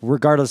 Yeah.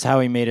 regardless how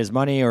he made his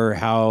money or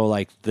how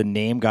like the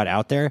name got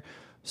out there,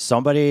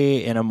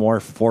 somebody in a more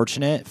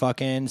fortunate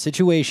fucking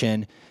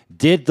situation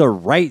did the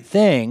right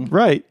thing.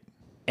 Right.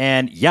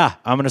 And yeah,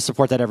 I'm going to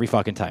support that every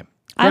fucking time.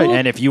 I will-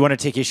 And if you want to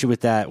take issue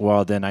with that,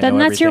 well, then I Then know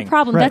that's your everything.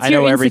 problem. Right. That's I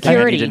know your everything I need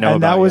to insecurity. know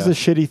And that about was you. a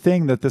shitty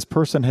thing that this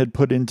person had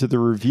put into the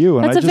review.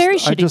 And That's a very I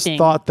shitty just thing.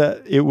 thought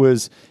that it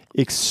was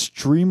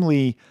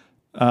extremely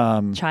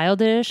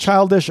Childish,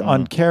 childish,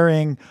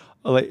 uncaring.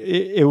 Like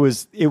it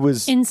was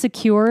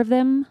insecure of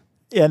them.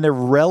 and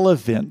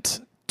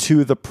irrelevant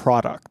to the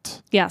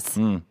product. Yes.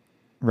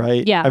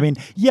 Right? Yeah. I mean,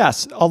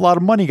 yes, a lot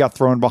of money got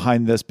thrown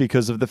behind this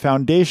because of the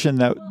foundation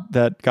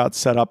that got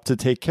set up to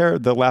take care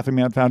of the Laughing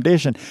Man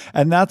Foundation.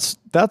 And that's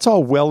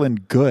all well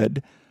and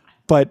good,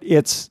 but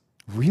it's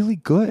really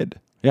good.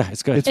 Yeah,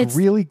 it's good. It's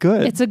really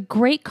good. It's a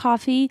great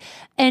coffee.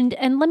 And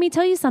let me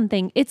tell you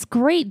something. It's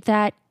great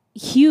that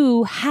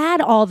Hugh had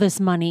all this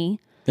money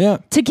yeah.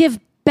 to give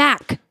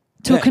back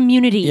to a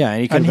community. Yeah,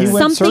 and he, And he went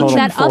Something searching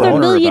that for other it.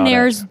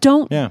 millionaires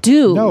don't Yeah.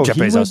 do. no, Jeff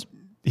he Bezos.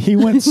 he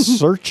went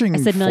searching I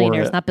said for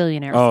millionaires, it. not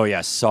billionaires. Oh,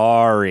 yeah,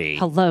 sorry.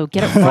 Hello,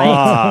 get it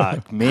right.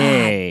 Fuck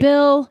me.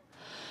 Bill,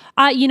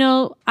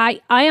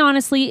 I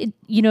honestly,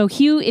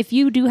 Hugh, if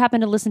you do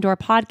happen to listen to our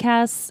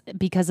podcasts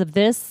because of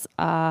this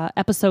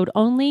episode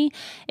only,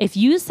 if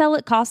you sell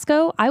at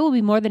Costco, I will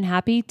be more than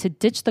happy to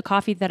ditch the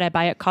coffee that I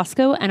buy at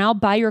Costco, and I'll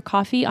buy your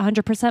coffee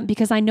 100%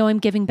 because I know I'm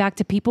giving back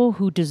to people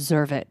who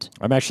deserve it.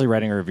 I'm actually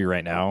writing a review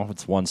right now.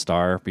 It's 1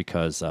 star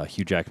because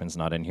Hugh Jackman's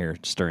not in here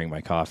stirring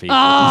my coffee.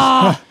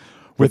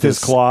 with his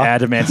claw.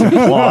 Adamantium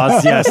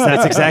claws. Yes,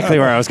 that's exactly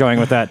where I was going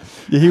with that.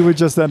 He would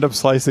just end up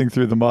slicing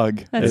through the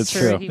mug. That's It's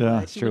true. true. Yeah,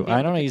 That's true.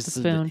 I don't know. With the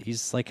spoon.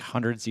 He's like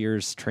hundreds of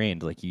years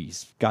trained. Like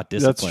he's got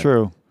discipline. that's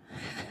true.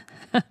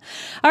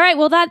 All right.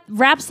 Well, that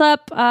wraps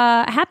up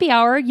happy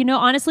hour.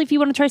 Honestly, if you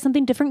want to try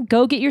something different,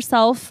 go get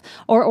yourself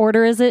or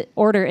order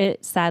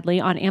it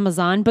sadly on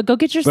Amazon, but go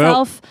get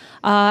yourself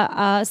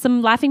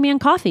some Laughing Man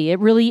coffee. It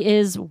really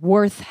is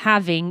worth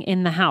having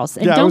in the house.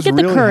 And Yeah, I don't was get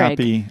the really Keurig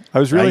happy. I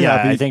was really yeah,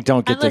 happy. I think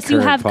don't get unless the you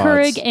Keurig have pods.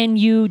 Keurig and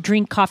you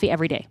drink coffee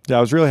every day. Yeah,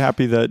 I was really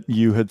happy that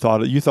you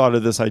thought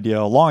of this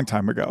idea a long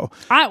time ago,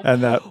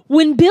 and that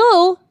When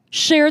Bill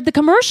shared the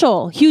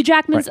commercial, Hugh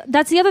Jackman's. Right.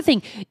 That's the other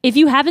thing. If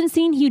you haven't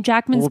seen Hugh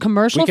Jackman's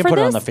commercial We can for put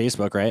it this, on the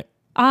Facebook, right?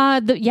 yeah,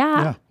 We should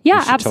totally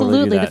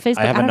absolutely. do The that. Facebook.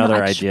 I have don't know.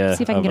 another I should idea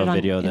see if I can of get it a on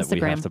video that we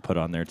Instagram. have to put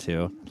on there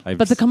too.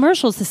 But the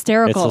commercial's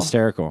hysterical. It's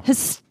hysterical.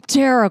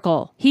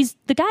 Hysterical.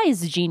 The guy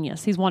is a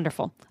genius. He's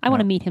wonderful. I want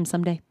to meet him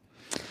someday.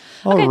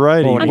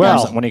 alrighty. Well, when, he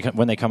Well, comes,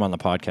 when they come on the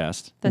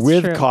podcast, That's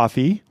with true.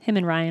 coffee, Him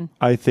and Ryan.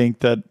 I think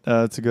that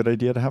it's a good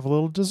idea to have a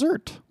little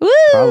dessert. Woo!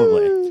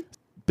 probably.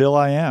 Bill,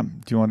 I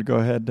am. Do you want to go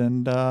ahead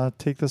and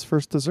take this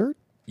first dessert?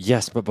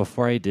 Yes, but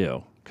before I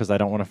do, because I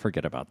don't want to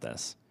forget about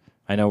this.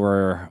 I know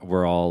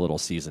we're all a little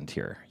seasoned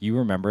here. You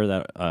remember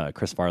that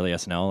Chris Farley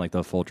SNL, like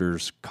the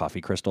Folgers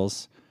coffee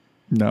crystals?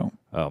 No.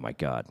 Oh my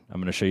God.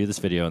 I'm going to show you this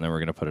video and then we're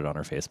going to put it on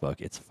our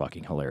Facebook. It's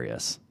fucking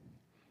hilarious.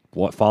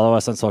 Follow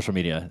us on social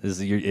media. I'm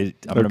going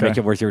to Okay. make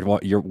it worth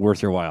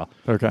your while.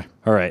 Okay.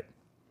 All right.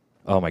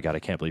 Oh my God. I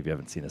can't believe you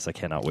haven't seen this. I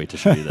cannot wait to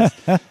show you this.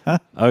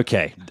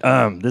 Okay.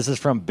 This is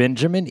from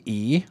Benjamin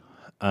E.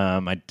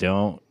 I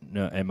don't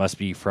know. It must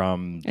be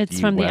from It's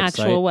the from the website.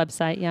 actual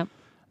website. Yep.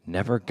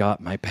 Never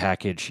got my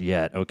package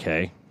yet.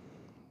 Okay.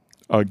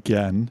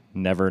 Again.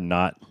 Never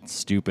not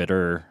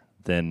stupider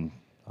than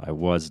I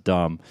was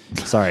dumb.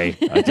 Sorry.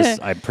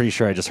 I'm pretty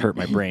sure I just hurt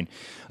my brain.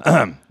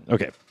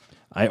 Okay.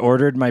 I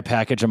ordered my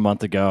package a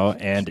month ago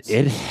and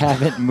it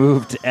haven't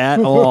moved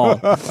at all.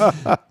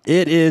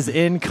 It is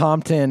in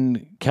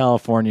Compton,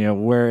 California,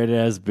 where it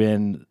has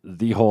been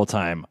the whole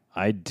time.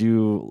 I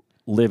do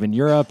live in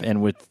Europe,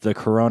 and with the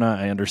corona,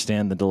 I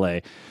understand the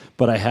delay,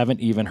 but I haven't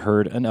even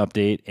heard an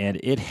update, and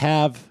it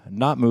have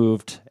not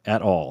moved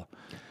at all.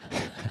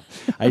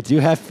 I do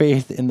have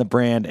faith in the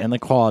brand and the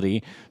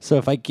quality, so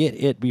if I get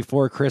it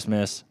before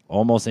Christmas,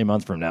 almost a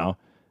month from now,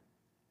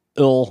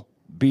 it'll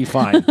be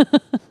fine.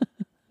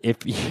 If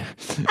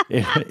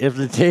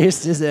the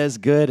taste is as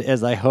good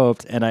as I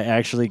hoped and I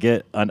actually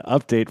get an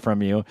update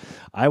from you,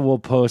 I will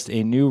post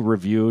a new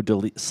review,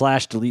 delete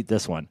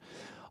this one.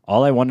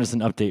 All I want is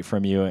an update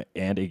from you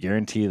and a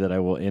guarantee that I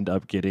will end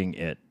up getting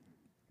it.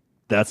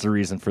 That's the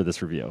reason for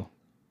this review.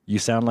 You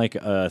sound like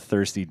a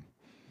thirsty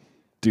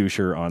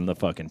doucher on the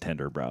fucking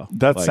Tinder, bro.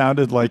 That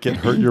sounded like it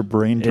hurt your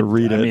brain to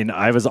read it. I mean,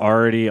 I was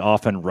already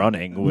off and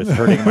running with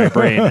hurting my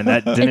brain, and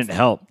that didn't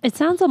help. It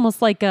sounds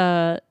almost like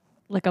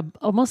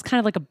almost kind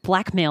of like a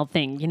blackmail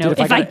thing. Dude,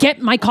 if I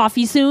get my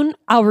coffee soon,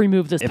 I'll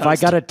remove this If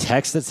post. I got a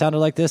text that sounded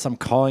like this, I'm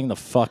calling the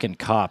fucking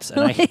cops.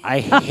 And I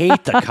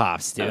hate the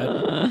cops, dude.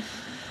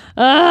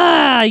 you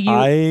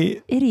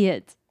I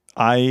idiot.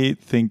 I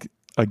think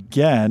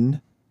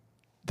again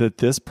that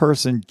this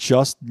person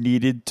just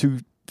needed to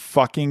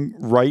fucking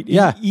write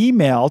an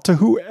email to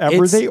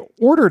whoever they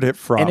ordered it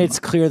from. And it's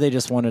clear they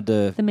just wanted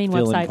to The main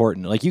feel website.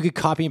 important. Like you could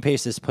copy and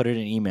paste this, put it in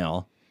an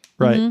email.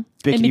 right. And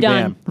Bicky be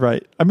done. bam.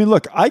 Right. I mean,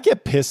 look, I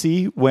get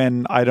pissy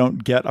when I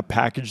don't get a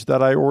package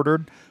that I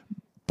ordered,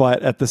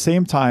 but at the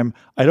same time,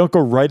 I don't go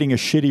writing a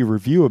shitty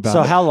review about it.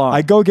 So how long?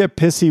 I go get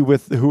pissy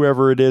with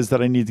whoever it is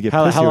that I need to get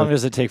pissy How long with.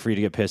 does it take for you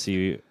to get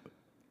pissy?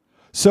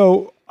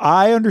 So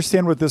I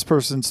understand what this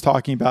person's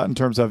talking about in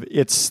terms of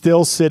it's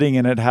still sitting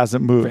and it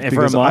hasn't moved. For a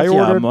Because month? I Yeah,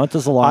 a ordered, month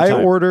is a long I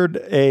time. ordered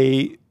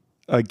a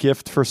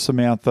gift for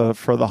Samantha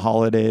for the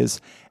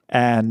holidays,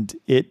 and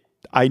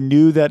I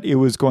knew that it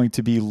was going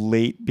to be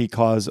late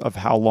because of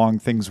how long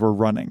things were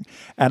running.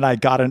 And I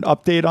got an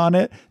update on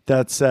it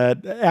that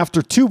said,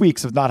 after 2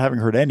 weeks of not having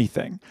heard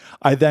anything,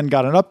 I then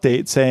got an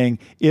update saying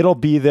it'll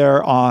be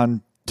there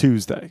on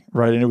Tuesday,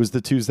 right? And it was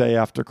the Tuesday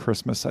after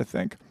Christmas, I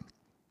think.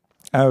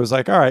 And I was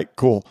like, all right,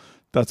 cool.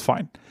 That's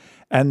fine.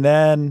 And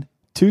then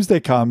Tuesday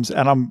comes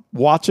and I'm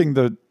watching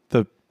the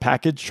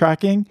package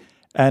tracking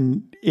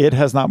and it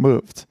has not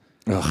moved.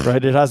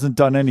 Right? It hasn't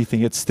done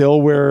anything. It's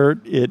still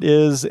where it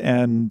is.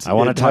 And I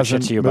want to it talk shit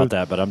hasn't to you about moved.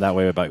 that, but I'm that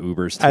way about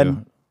Ubers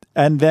too.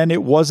 And then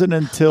it wasn't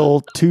until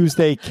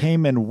Tuesday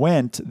came and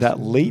went, that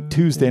late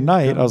Tuesday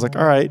night, I was like,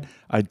 all right,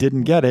 I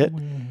didn't get it.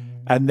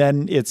 And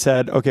then it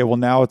said, okay, well,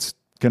 now it's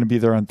going to be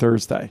there on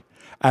Thursday.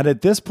 And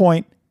at this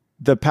point,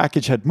 the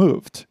package had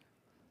moved.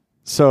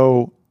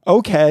 So,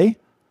 okay,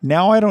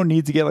 now I don't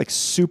need to get like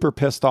super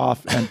pissed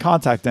off and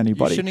contact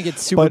anybody. You shouldn't get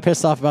super But-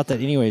 pissed off about that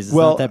anyways. It's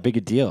Well, not that big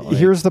a deal. Like,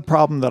 Here's the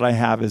problem that I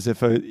have is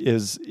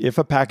if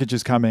a package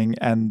is coming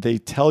and they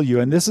tell you,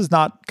 and this is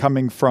now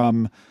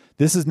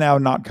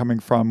not coming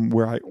from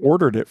where I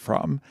ordered it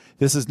from.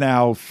 This is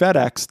now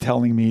FedEx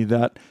telling me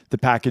that the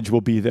package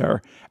will be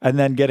there and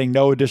then getting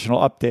no additional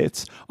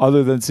updates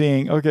other than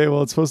seeing, okay,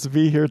 well, it's supposed to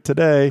be here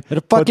today.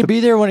 it'll but fucking the- be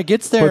there when it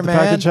gets there, but man.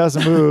 the package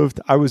hasn't moved.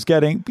 I was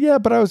getting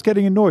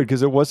annoyed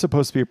because it was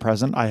supposed to be a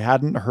present. I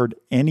hadn't heard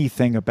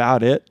anything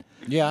about it.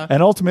 Yeah.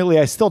 And ultimately,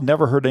 I still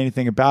never heard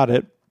anything about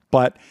it.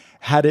 But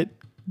had it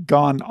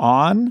gone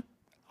on,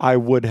 I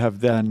would have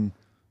then,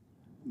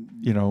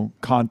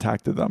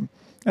 contacted them.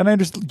 And I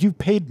understand you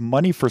paid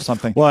money for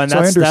something. Well, and so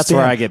I that's where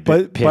understand. I get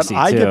but pissy,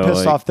 I get too,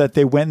 pissed like- off that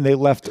they went and they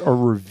left a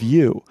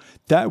review.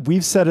 That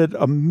we've said it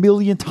a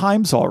million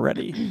times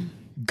already.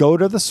 Go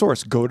to the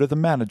source, go to the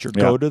manager,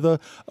 go to the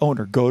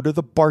owner, go to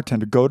the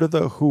bartender, go to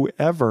the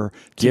whoever.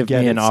 To Give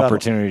get me an it settled.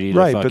 opportunity to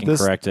Right, but fucking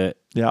this- correct it.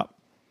 Yeah,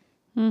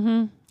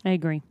 I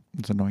agree.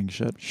 it's annoying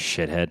shit.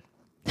 Shithead.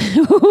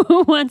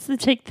 Who wants to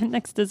take the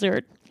next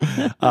dessert?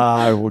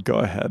 I will go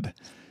ahead.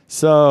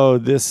 So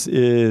this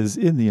is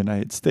in the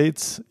United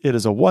States. It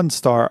is a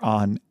 1-star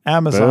on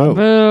Amazon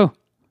Boo.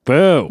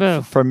 Boo.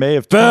 Boo. for May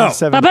of Boo.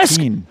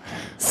 2017.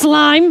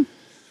 Slime.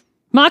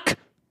 Muck.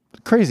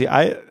 Crazy.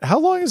 How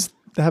long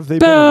have they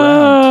been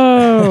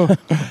around? Boo.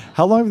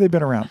 How long have they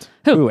been around?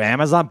 Ooh,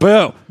 Amazon.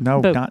 Boo.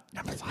 No, Boo. not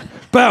Amazon.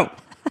 Boo.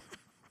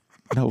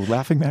 No,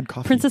 Laughing Man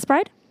Coffee. Princess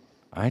Bride?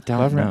 I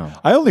don't know.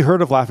 I only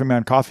heard of Laughing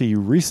Man Coffee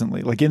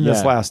recently, like in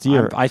this Yeah, last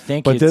year. I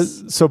think but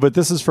it's-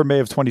 this is for May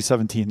of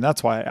 2017.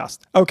 That's why I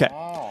asked. Okay.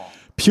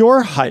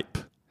 Pure hype.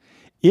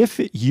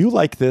 If you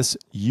like this,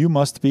 you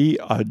must be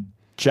a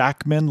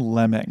Jackman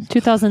Lemming.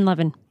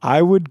 2011.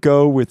 I would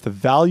go with the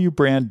value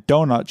brand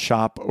Donut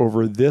Shop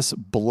over this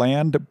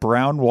bland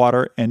brown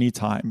water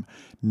anytime.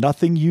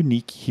 Nothing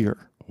unique here.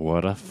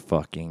 What a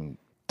fucking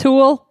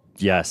Tool.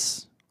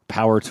 yes.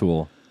 Power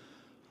tool.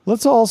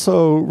 Let's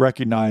also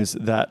recognize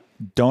that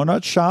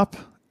Donut Shop,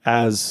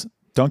 as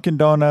Dunkin'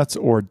 Donuts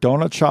or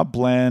Donut Shop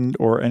Blend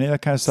or any of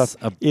that kind of stuff,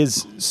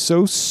 is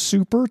so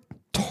super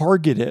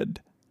targeted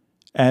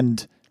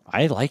and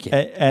I like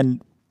it.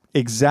 and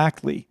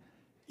exactly.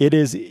 It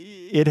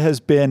has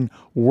been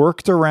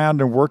worked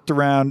around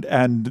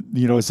and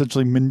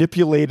essentially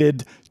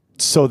manipulated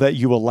so that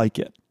you will like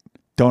it.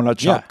 Donut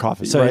Shop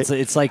coffee. So right?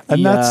 it's like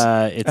and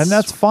the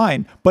that's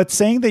fine. But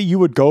saying that you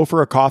would go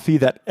for a coffee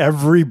that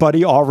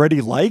everybody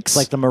already likes,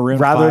 like the Maroon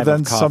rather 5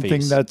 than of something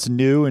coffees. that's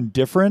new and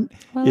different,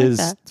 I like is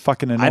that.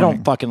 fucking annoying. I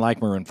don't fucking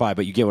like Maroon 5,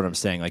 but you get what I'm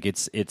saying. Like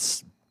it's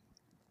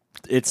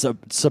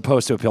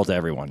supposed to appeal to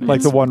everyone. like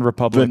It's the One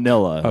Republic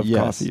vanilla of yes.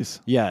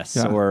 coffees. Yes,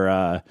 Yeah.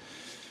 or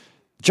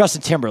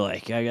Justin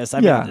Timberlake. I guess. I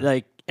Yeah. mean,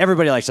 like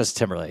everybody likes Justin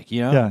Timberlake.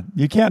 You know. Yeah,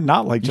 you can't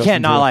not like. Justin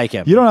can't not Timberlake. like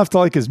him. You don't have to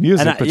like his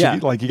music, And but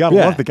you gotta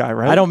Yeah. love the guy,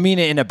 right? I don't mean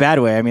it in a bad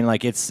way. I mean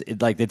like it's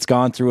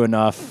gone through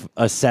enough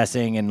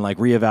assessing and like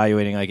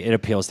reevaluating. Like it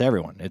appeals to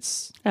everyone.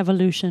 It's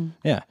Evolution.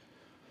 yeah.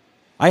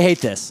 I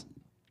hate this.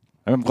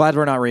 I'm glad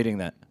we're not reading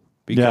that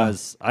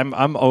because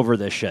I'm over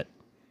this shit.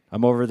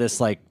 I'm over this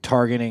like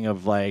targeting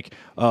of like,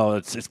 oh,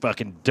 it's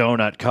fucking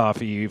donut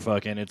coffee. You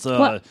fucking it's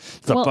a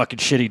fucking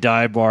shitty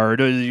dive bar.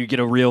 You get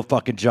a real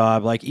fucking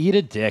job. Like eat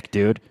a dick,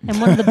 dude. And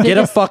one of the Get a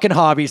biggest fucking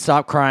hobby.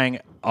 Stop crying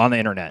on the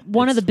internet.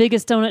 one of the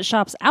biggest donut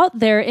shops out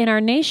there in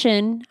our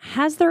nation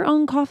has their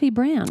own coffee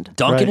brand.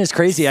 Dunkin' Right. is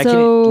crazy. I So-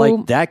 can't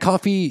like that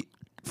coffee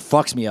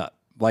fucks me up.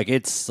 Like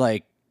it's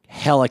like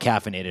hella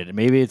caffeinated.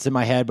 Maybe it's in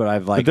my head, but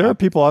I've But there are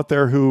people out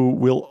there who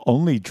will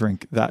only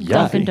drink that Yeah.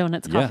 coffee. Dunkin'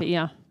 Donuts coffee.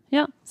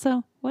 Yeah.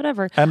 So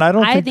whatever. And I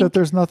don't think that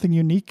there's nothing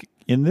unique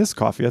in this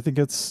coffee. I think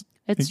it's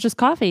just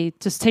coffee. It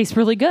just tastes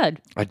really good.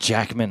 a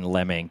Jackman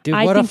Lemming. Dude,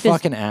 I what a think this-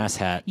 fucking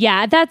asshat.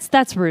 Yeah,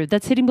 that's rude.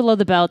 That's hitting below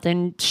the belt,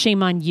 and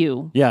shame on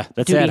you. Yeah,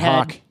 that's Duty ad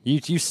hoc. head.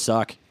 You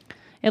suck.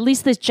 At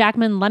least this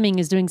Jackman Lemming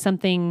is doing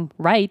something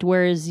right,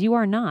 whereas you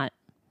are not.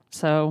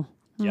 So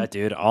Yeah,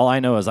 dude. All I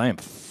know is I am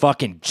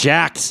fucking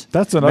jacked.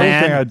 That's another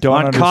man, thing I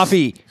don't on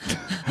coffee.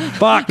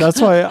 Fuck. That's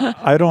why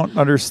I don't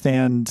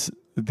understand.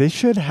 They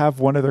should have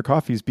one of their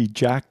coffees be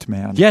jacked,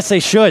 man. Yes, they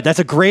should. That's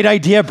a great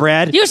idea,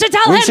 Brad. You should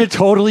tell we him. We should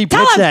totally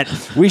Tell pitch him.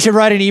 that. We should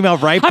write an email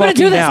right I'm going to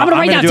do this. now. I'm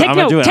going to write down. do it. Take I'm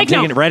gonna note. do it. Take I'm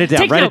taking note. it. Write it down.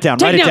 Take Write it note. down.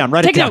 Take Write it note. down.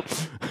 Write it Take down.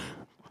 note.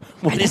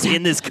 What is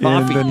in this In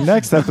coffee? the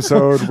next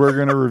episode, we're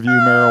going to review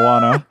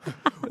marijuana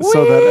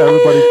so that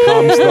everybody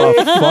calms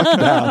the fuck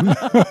down.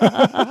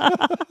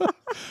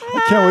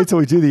 I can't wait till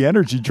we do the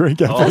energy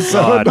drink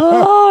episode. God.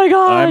 oh my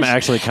gosh. I'm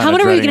actually kind How of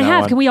many are we dreading going to that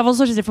have? one. Can we have all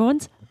sorts of different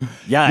ones?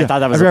 Yeah, I thought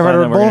that was Have a you ever fun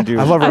had that we're Red going to Bull? do.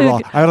 I love Red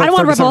Bull. I don't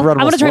want Red Bull.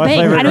 I want to try My Bang.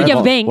 favorite I know Red you have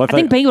Bull. Bang. What I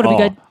think Bang would be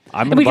good.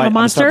 I'm And we can have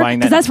gonna start Monster buying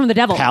that because that's from the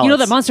devil. You know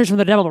that pallets. Monster's from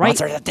the devil, right?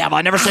 Monster the devil.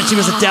 I never said she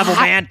was a devil,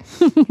 man.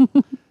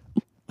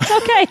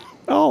 Okay.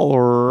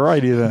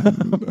 Alrighty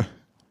then.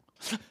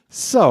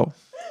 So,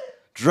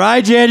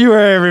 Dry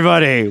January,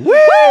 everybody. Woo!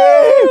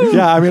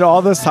 yeah, I mean,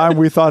 all this time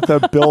we thought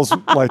that Bill's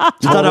like thought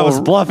I total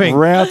was bluffing.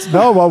 rants.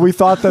 No, well, we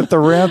thought that the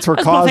rants were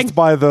bluffing. caused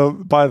by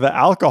the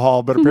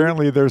alcohol, but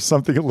apparently there's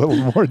something a little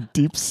more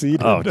deep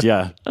seated. Oh,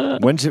 yeah.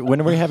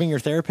 When are we having your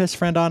therapist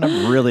friend on?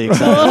 I'm really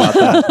excited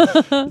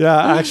about that.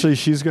 Yeah, actually,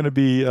 she's going to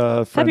be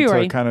friend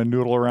February. to kind of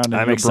noodle around. In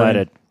I'm your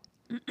excited.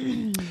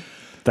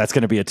 That's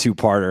going to be a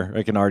two-parter.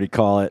 I can already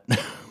call it.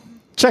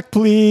 Check,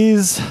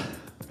 please.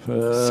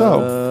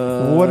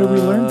 So, what did we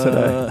learn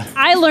today?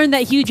 I learned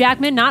that Hugh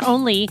Jackman not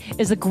only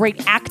is a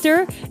great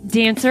actor,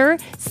 dancer,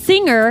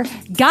 singer,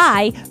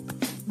 guy,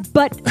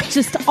 but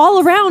just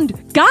all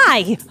around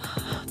guy.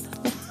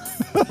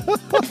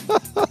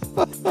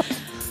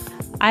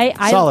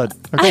 Solid.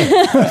 Okay.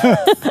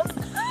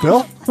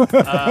 Bill? I'm not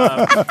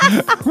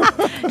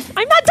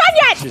done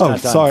yet. Oh,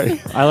 Not done.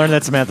 sorry. I learned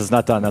that Samantha's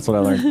not done. That's what I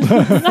learned.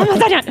 I'm not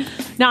done yet.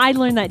 Now I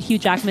learned that Hugh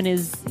Jackman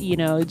is,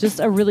 just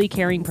a really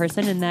caring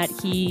person, and that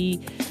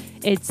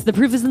it's the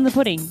proof is in the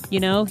pudding.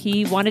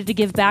 He wanted to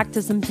give back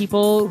to some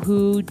people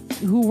who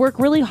work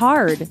really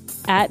hard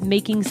at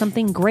making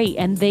something great,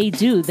 and they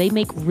do. They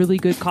make really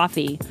good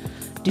coffee.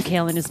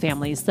 Ducale and his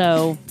family.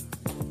 So,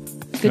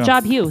 good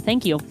job, Hugh.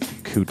 Thank you.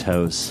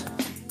 Kudos.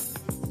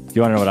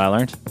 You want to know what I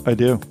learned? I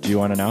do. Do you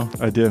want to know?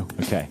 I do.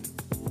 Okay.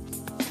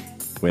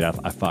 Wait, I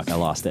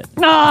lost it.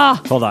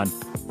 Ah, Hold on.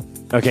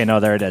 Okay, no,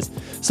 there it is.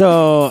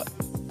 So,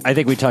 I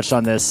think we touched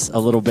on this a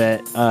little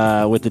bit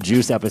with the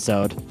juice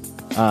episode.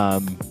 I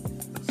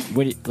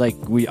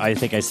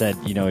think I said,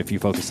 if you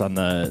focus on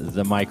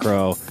the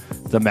micro,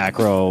 the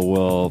macro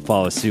will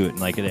follow suit.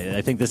 And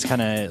I think this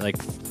kind of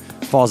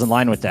falls in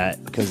line with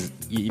that, because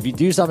if you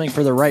do something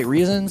for the right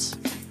reasons,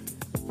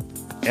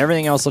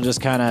 everything else will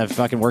just kind of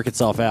fucking work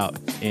itself out.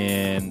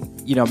 And,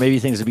 maybe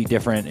things would be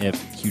different if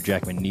Hugh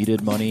Jackman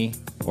needed money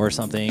or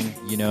something,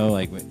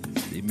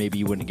 maybe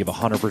he wouldn't give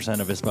 100%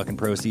 of his fucking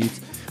proceeds,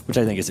 which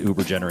I think is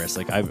uber generous.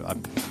 I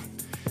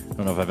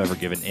don't know if I've ever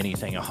given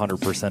anything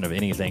 100% of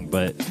anything,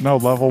 but No,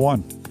 level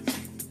 1.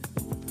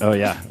 oh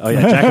yeah,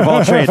 jack of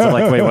all trades. I'm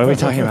like, wait, what are we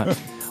talking about?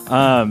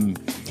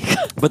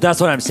 But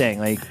that's what I'm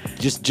saying.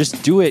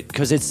 Just do it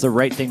because it's the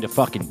right thing to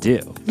fucking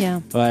do. yeah.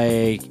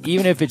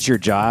 Even if it's your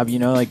job,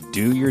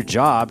 do your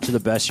job to the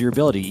best of your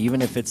ability.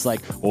 Even if it's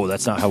oh,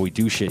 that's not how we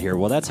do shit here.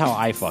 Well, that's how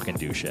I fucking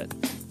do shit.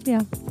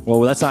 Yeah.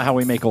 Well, that's not how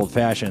we make old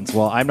fashions.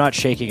 Well, I'm not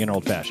shaking an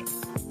old fashioned.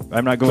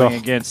 I'm not going Oh.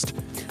 against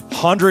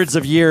hundreds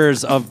of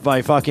years of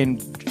my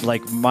fucking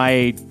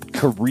my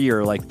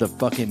career, the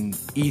fucking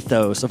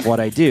ethos of what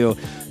I do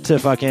to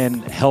fucking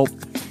help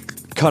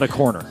cut a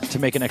corner to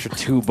make an extra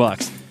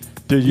 $2.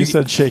 Dude, you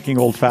said shaking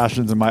old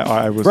fashions, and my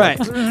eye was Right.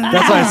 like,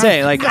 That's what I'm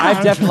saying.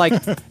 I've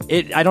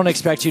definitely I don't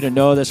expect you to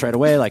know this right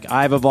away.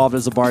 I've evolved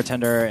as a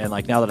bartender, and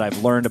now that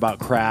I've learned about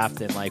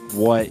craft and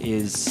what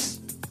is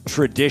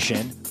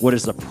tradition, what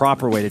is the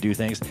proper way to do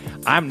things,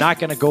 I'm not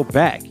going to go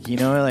back, I'm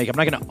not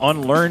going to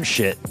unlearn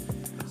shit.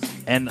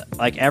 And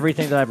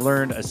everything that I've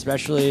learned,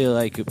 especially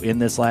in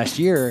this last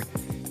year,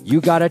 you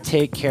got to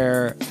take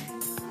care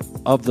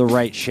of the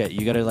right shit.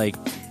 You got to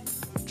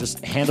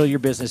just handle your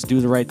business,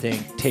 do the right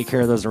thing, take care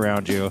of those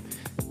around you,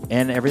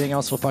 and everything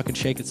else will fucking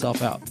shake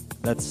itself out.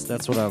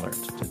 That's what I learned.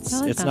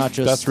 It's not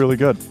just that's really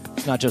good.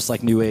 it's not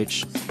just new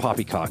age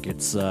poppycock.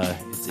 It's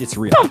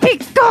real.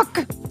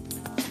 Poppycock.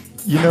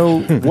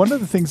 One of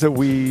the things that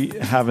we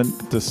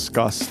haven't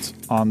discussed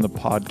on the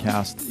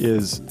podcast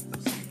is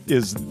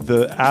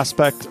the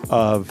aspect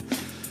of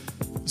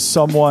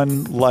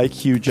someone like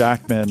Hugh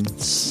Jackman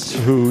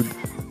who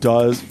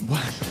does.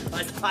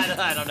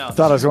 I don't know.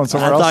 Thought I was going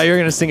somewhere I else. thought you were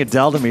gonna sing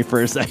Adele to me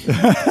for a second.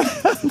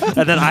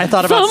 And then I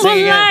thought about Someone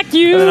singing like it.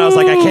 you. And then I was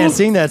like, I can't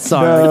sing that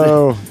song.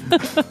 No.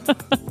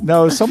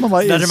 No, someone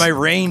like Not in my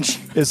range.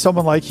 is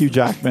someone like Hugh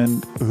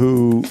Jackman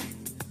who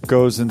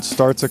goes and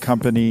starts a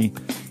company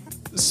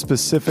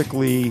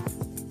specifically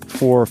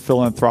for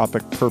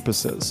philanthropic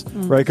purposes,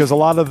 right? Because a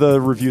lot of the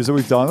reviews that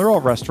we've done, they're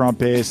all restaurant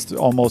based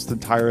almost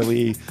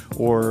entirely,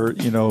 or,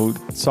 you know,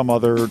 some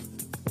other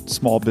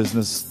small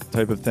business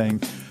type of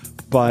thing.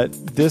 But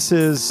this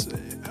is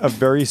a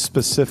very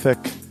specific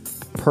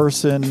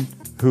person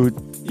who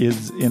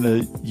is in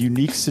a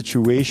unique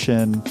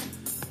situation.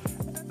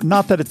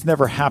 Not that it's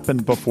never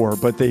happened before,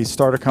 but they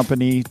start a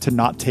company to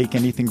not take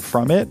anything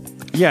from it.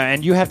 Yeah,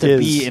 and you have to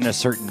be in a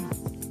certain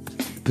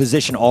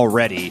position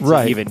already to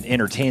Right. even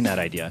entertain that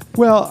idea.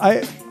 Well,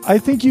 I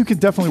think you could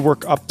definitely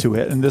work up to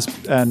it,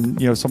 and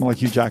you know, someone like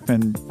Hugh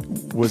Jackman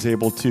was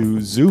able to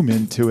zoom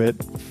into it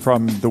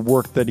from the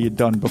work that he had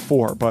done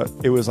before. But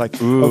it was like,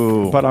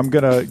 Ooh. but I'm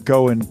gonna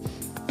go and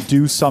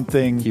do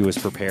something. He was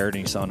prepared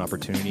and he saw an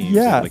opportunity and he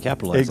was Yeah, able to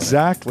capitalize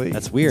exactly. on it.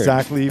 That's weird.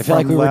 Exactly. I feel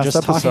like from we were last just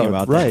talking episode.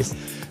 about right. this.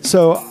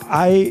 So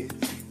I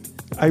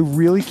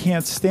really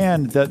can't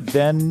stand that.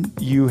 Then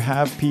you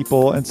have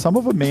people, and some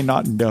of them may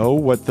not know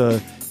what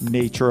the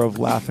nature of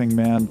Laughing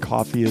Man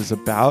Coffee is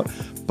about,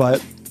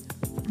 but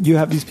you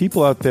have these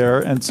people out there,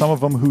 and some of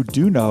them who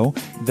do know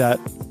that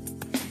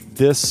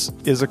this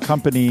is a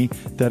company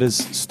that is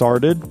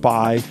started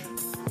by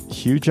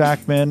Hugh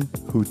Jackman,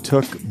 who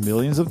took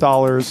millions of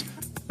dollars,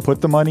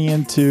 put the money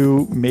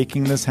into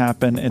making this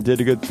happen, and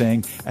did a good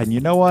thing. And you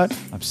know what?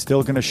 I'm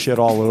still going to shit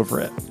all over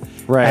it.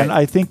 Right. And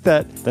I think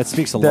that That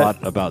speaks a that- lot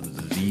about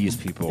these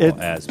people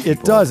as people.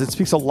 it does. It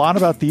speaks a lot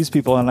about these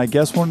people. And I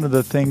guess one of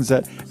the things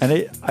that,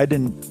 and I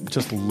didn't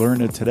just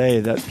learn it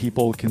today, that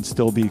people can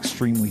still be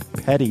extremely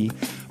petty.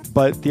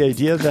 But the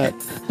idea that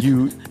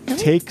you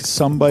take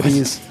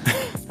somebody's,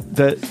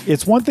 that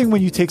it's one thing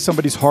when you take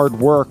somebody's hard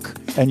work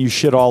and you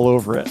shit all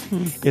over it.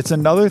 It's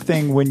another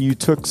thing when you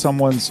took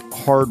someone's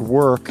hard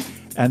work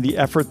and the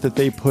effort that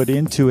they put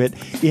into it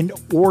in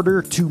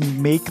order to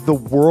make the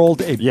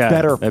world a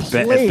better place.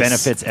 It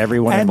benefits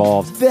everyone and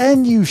involved.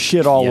 Then you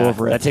shit all Yeah,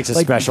 over it. that takes a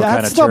special kind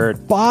of That's the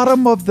turd.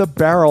 bottom of the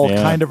barrel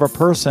Yeah. kind of a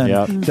person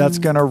Yep. that's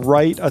going to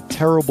write a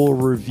terrible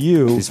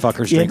review. These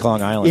fuckers drink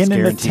Long Island, in an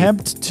guaranteed.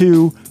 attempt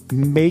to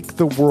make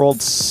the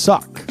world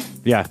suck.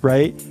 Yeah.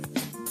 Right?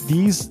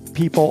 These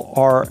people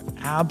are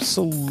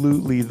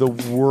absolutely the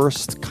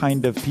worst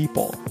kind of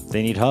people.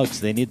 They need hugs.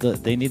 They need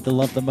the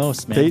love the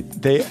most, man.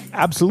 They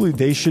absolutely,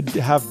 they should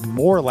have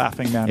more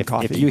Laughing Man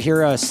coffee. If you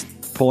hear us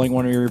pulling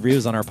one of your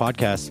reviews on our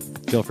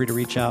podcast, feel free to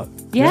reach out.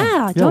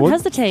 Yeah, don't we'll-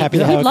 hesitate. Happy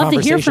to We'd have a love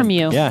to hear conversation. from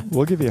you. Yeah,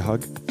 We'll give you a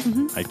hug.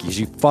 because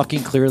you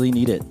fucking clearly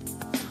need it.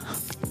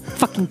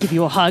 Fucking give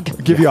you a hug.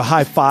 Give you a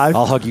high five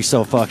I'll hug you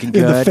so fucking in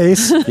good. the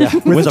face Yeah,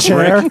 with a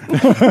chair. brick.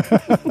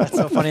 That's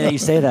so funny that you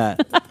say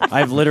that.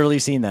 I've literally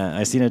seen that.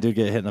 I've seen a dude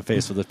get hit in the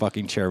face with a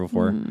fucking chair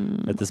before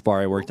at this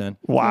bar I worked in.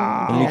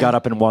 Wow. And he got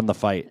up and won the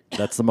fight.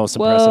 That's the most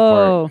impressive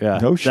Whoa. part. Yeah,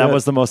 No shit. that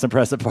was the most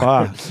impressive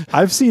part. Wow.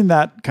 I've seen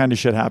that kind of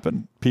shit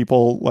happen.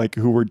 People like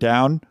who were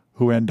down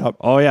who end up.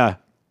 Oh yeah,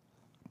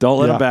 don't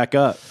let Yeah. him back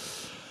up.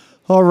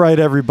 All right,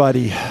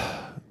 everybody.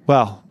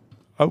 Well,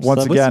 once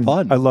That was again,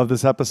 fun. I love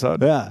this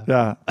episode. Yeah.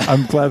 Yeah.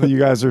 I'm glad that you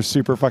guys are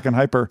super fucking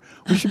hyper.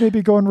 We should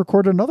maybe go and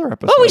record another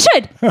episode. Oh, we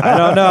should. I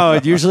don't know.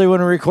 Usually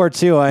when we record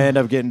too, I end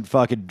up getting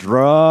fucking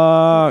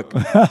drunk.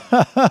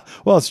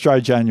 Well, it's dry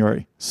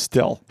January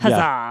still.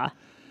 Huzzah.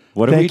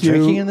 What are Thank we you.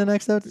 drinking in the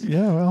next episode?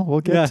 Yeah, well, we'll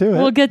get Yeah. to it.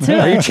 We'll get to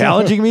Are you it.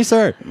 challenging me,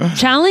 sir?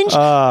 Challenge?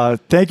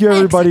 Thank you,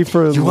 everybody,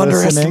 for You listening.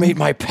 underestimate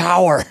my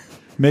power.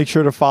 Make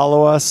sure to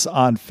follow us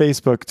on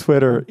Facebook,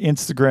 Twitter,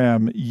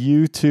 Instagram,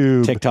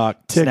 YouTube,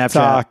 TikTok,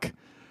 TikTok.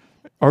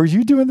 Are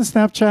you doing the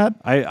Snapchat?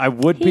 I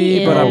would He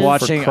be, but I'm is.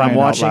 watching. For crying I'm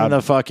out watching loud.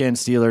 the fucking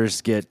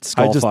Steelers get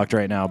skull fucked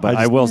right now. But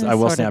I I will. just- I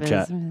will Sort of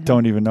Snapchat. is.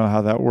 Don't even know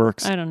how that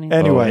works. I don't either.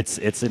 Anyway, Oh, it's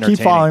keep entertaining.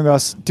 following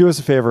us. Do us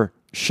a favor,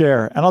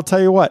 share. And I'll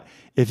tell you what,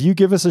 if you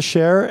give us a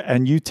share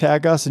and you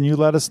tag us and you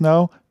let us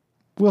know,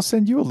 we'll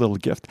send you a little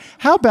gift.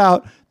 How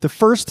about the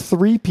first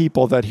 3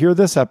 people that hear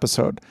this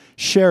episode,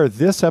 share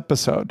this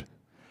episode,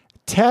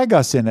 tag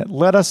us in it,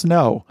 let us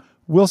know.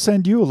 We'll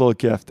send you a little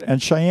gift.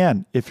 And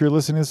Cheyenne, if you're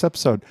listening to this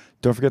episode,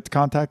 don't forget to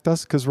contact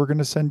us because we're going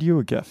to send you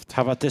a gift.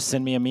 How about this?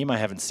 Send me a meme I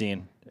haven't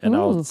seen, and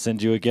I'll Ooh.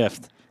 send you a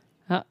gift.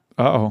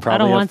 Uh-oh.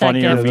 Probably want a that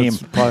funnier gift. meme.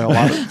 That's probably a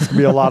lot. It's going to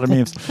be a lot of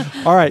memes.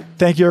 All right.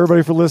 Thank you,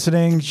 everybody, for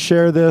listening.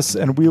 Share this,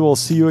 and we will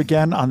see you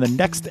again on the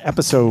next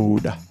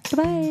episode.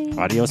 Goodbye.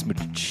 Adios,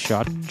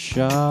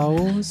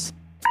 muchachos.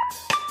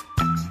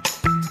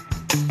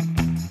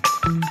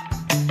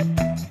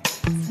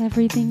 It's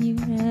everything you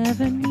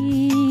ever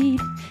need,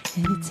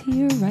 and it's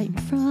here right in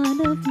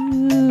front of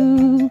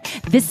you.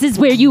 This is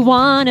where you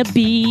want to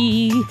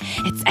be.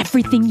 It's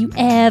everything you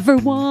ever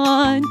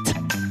want.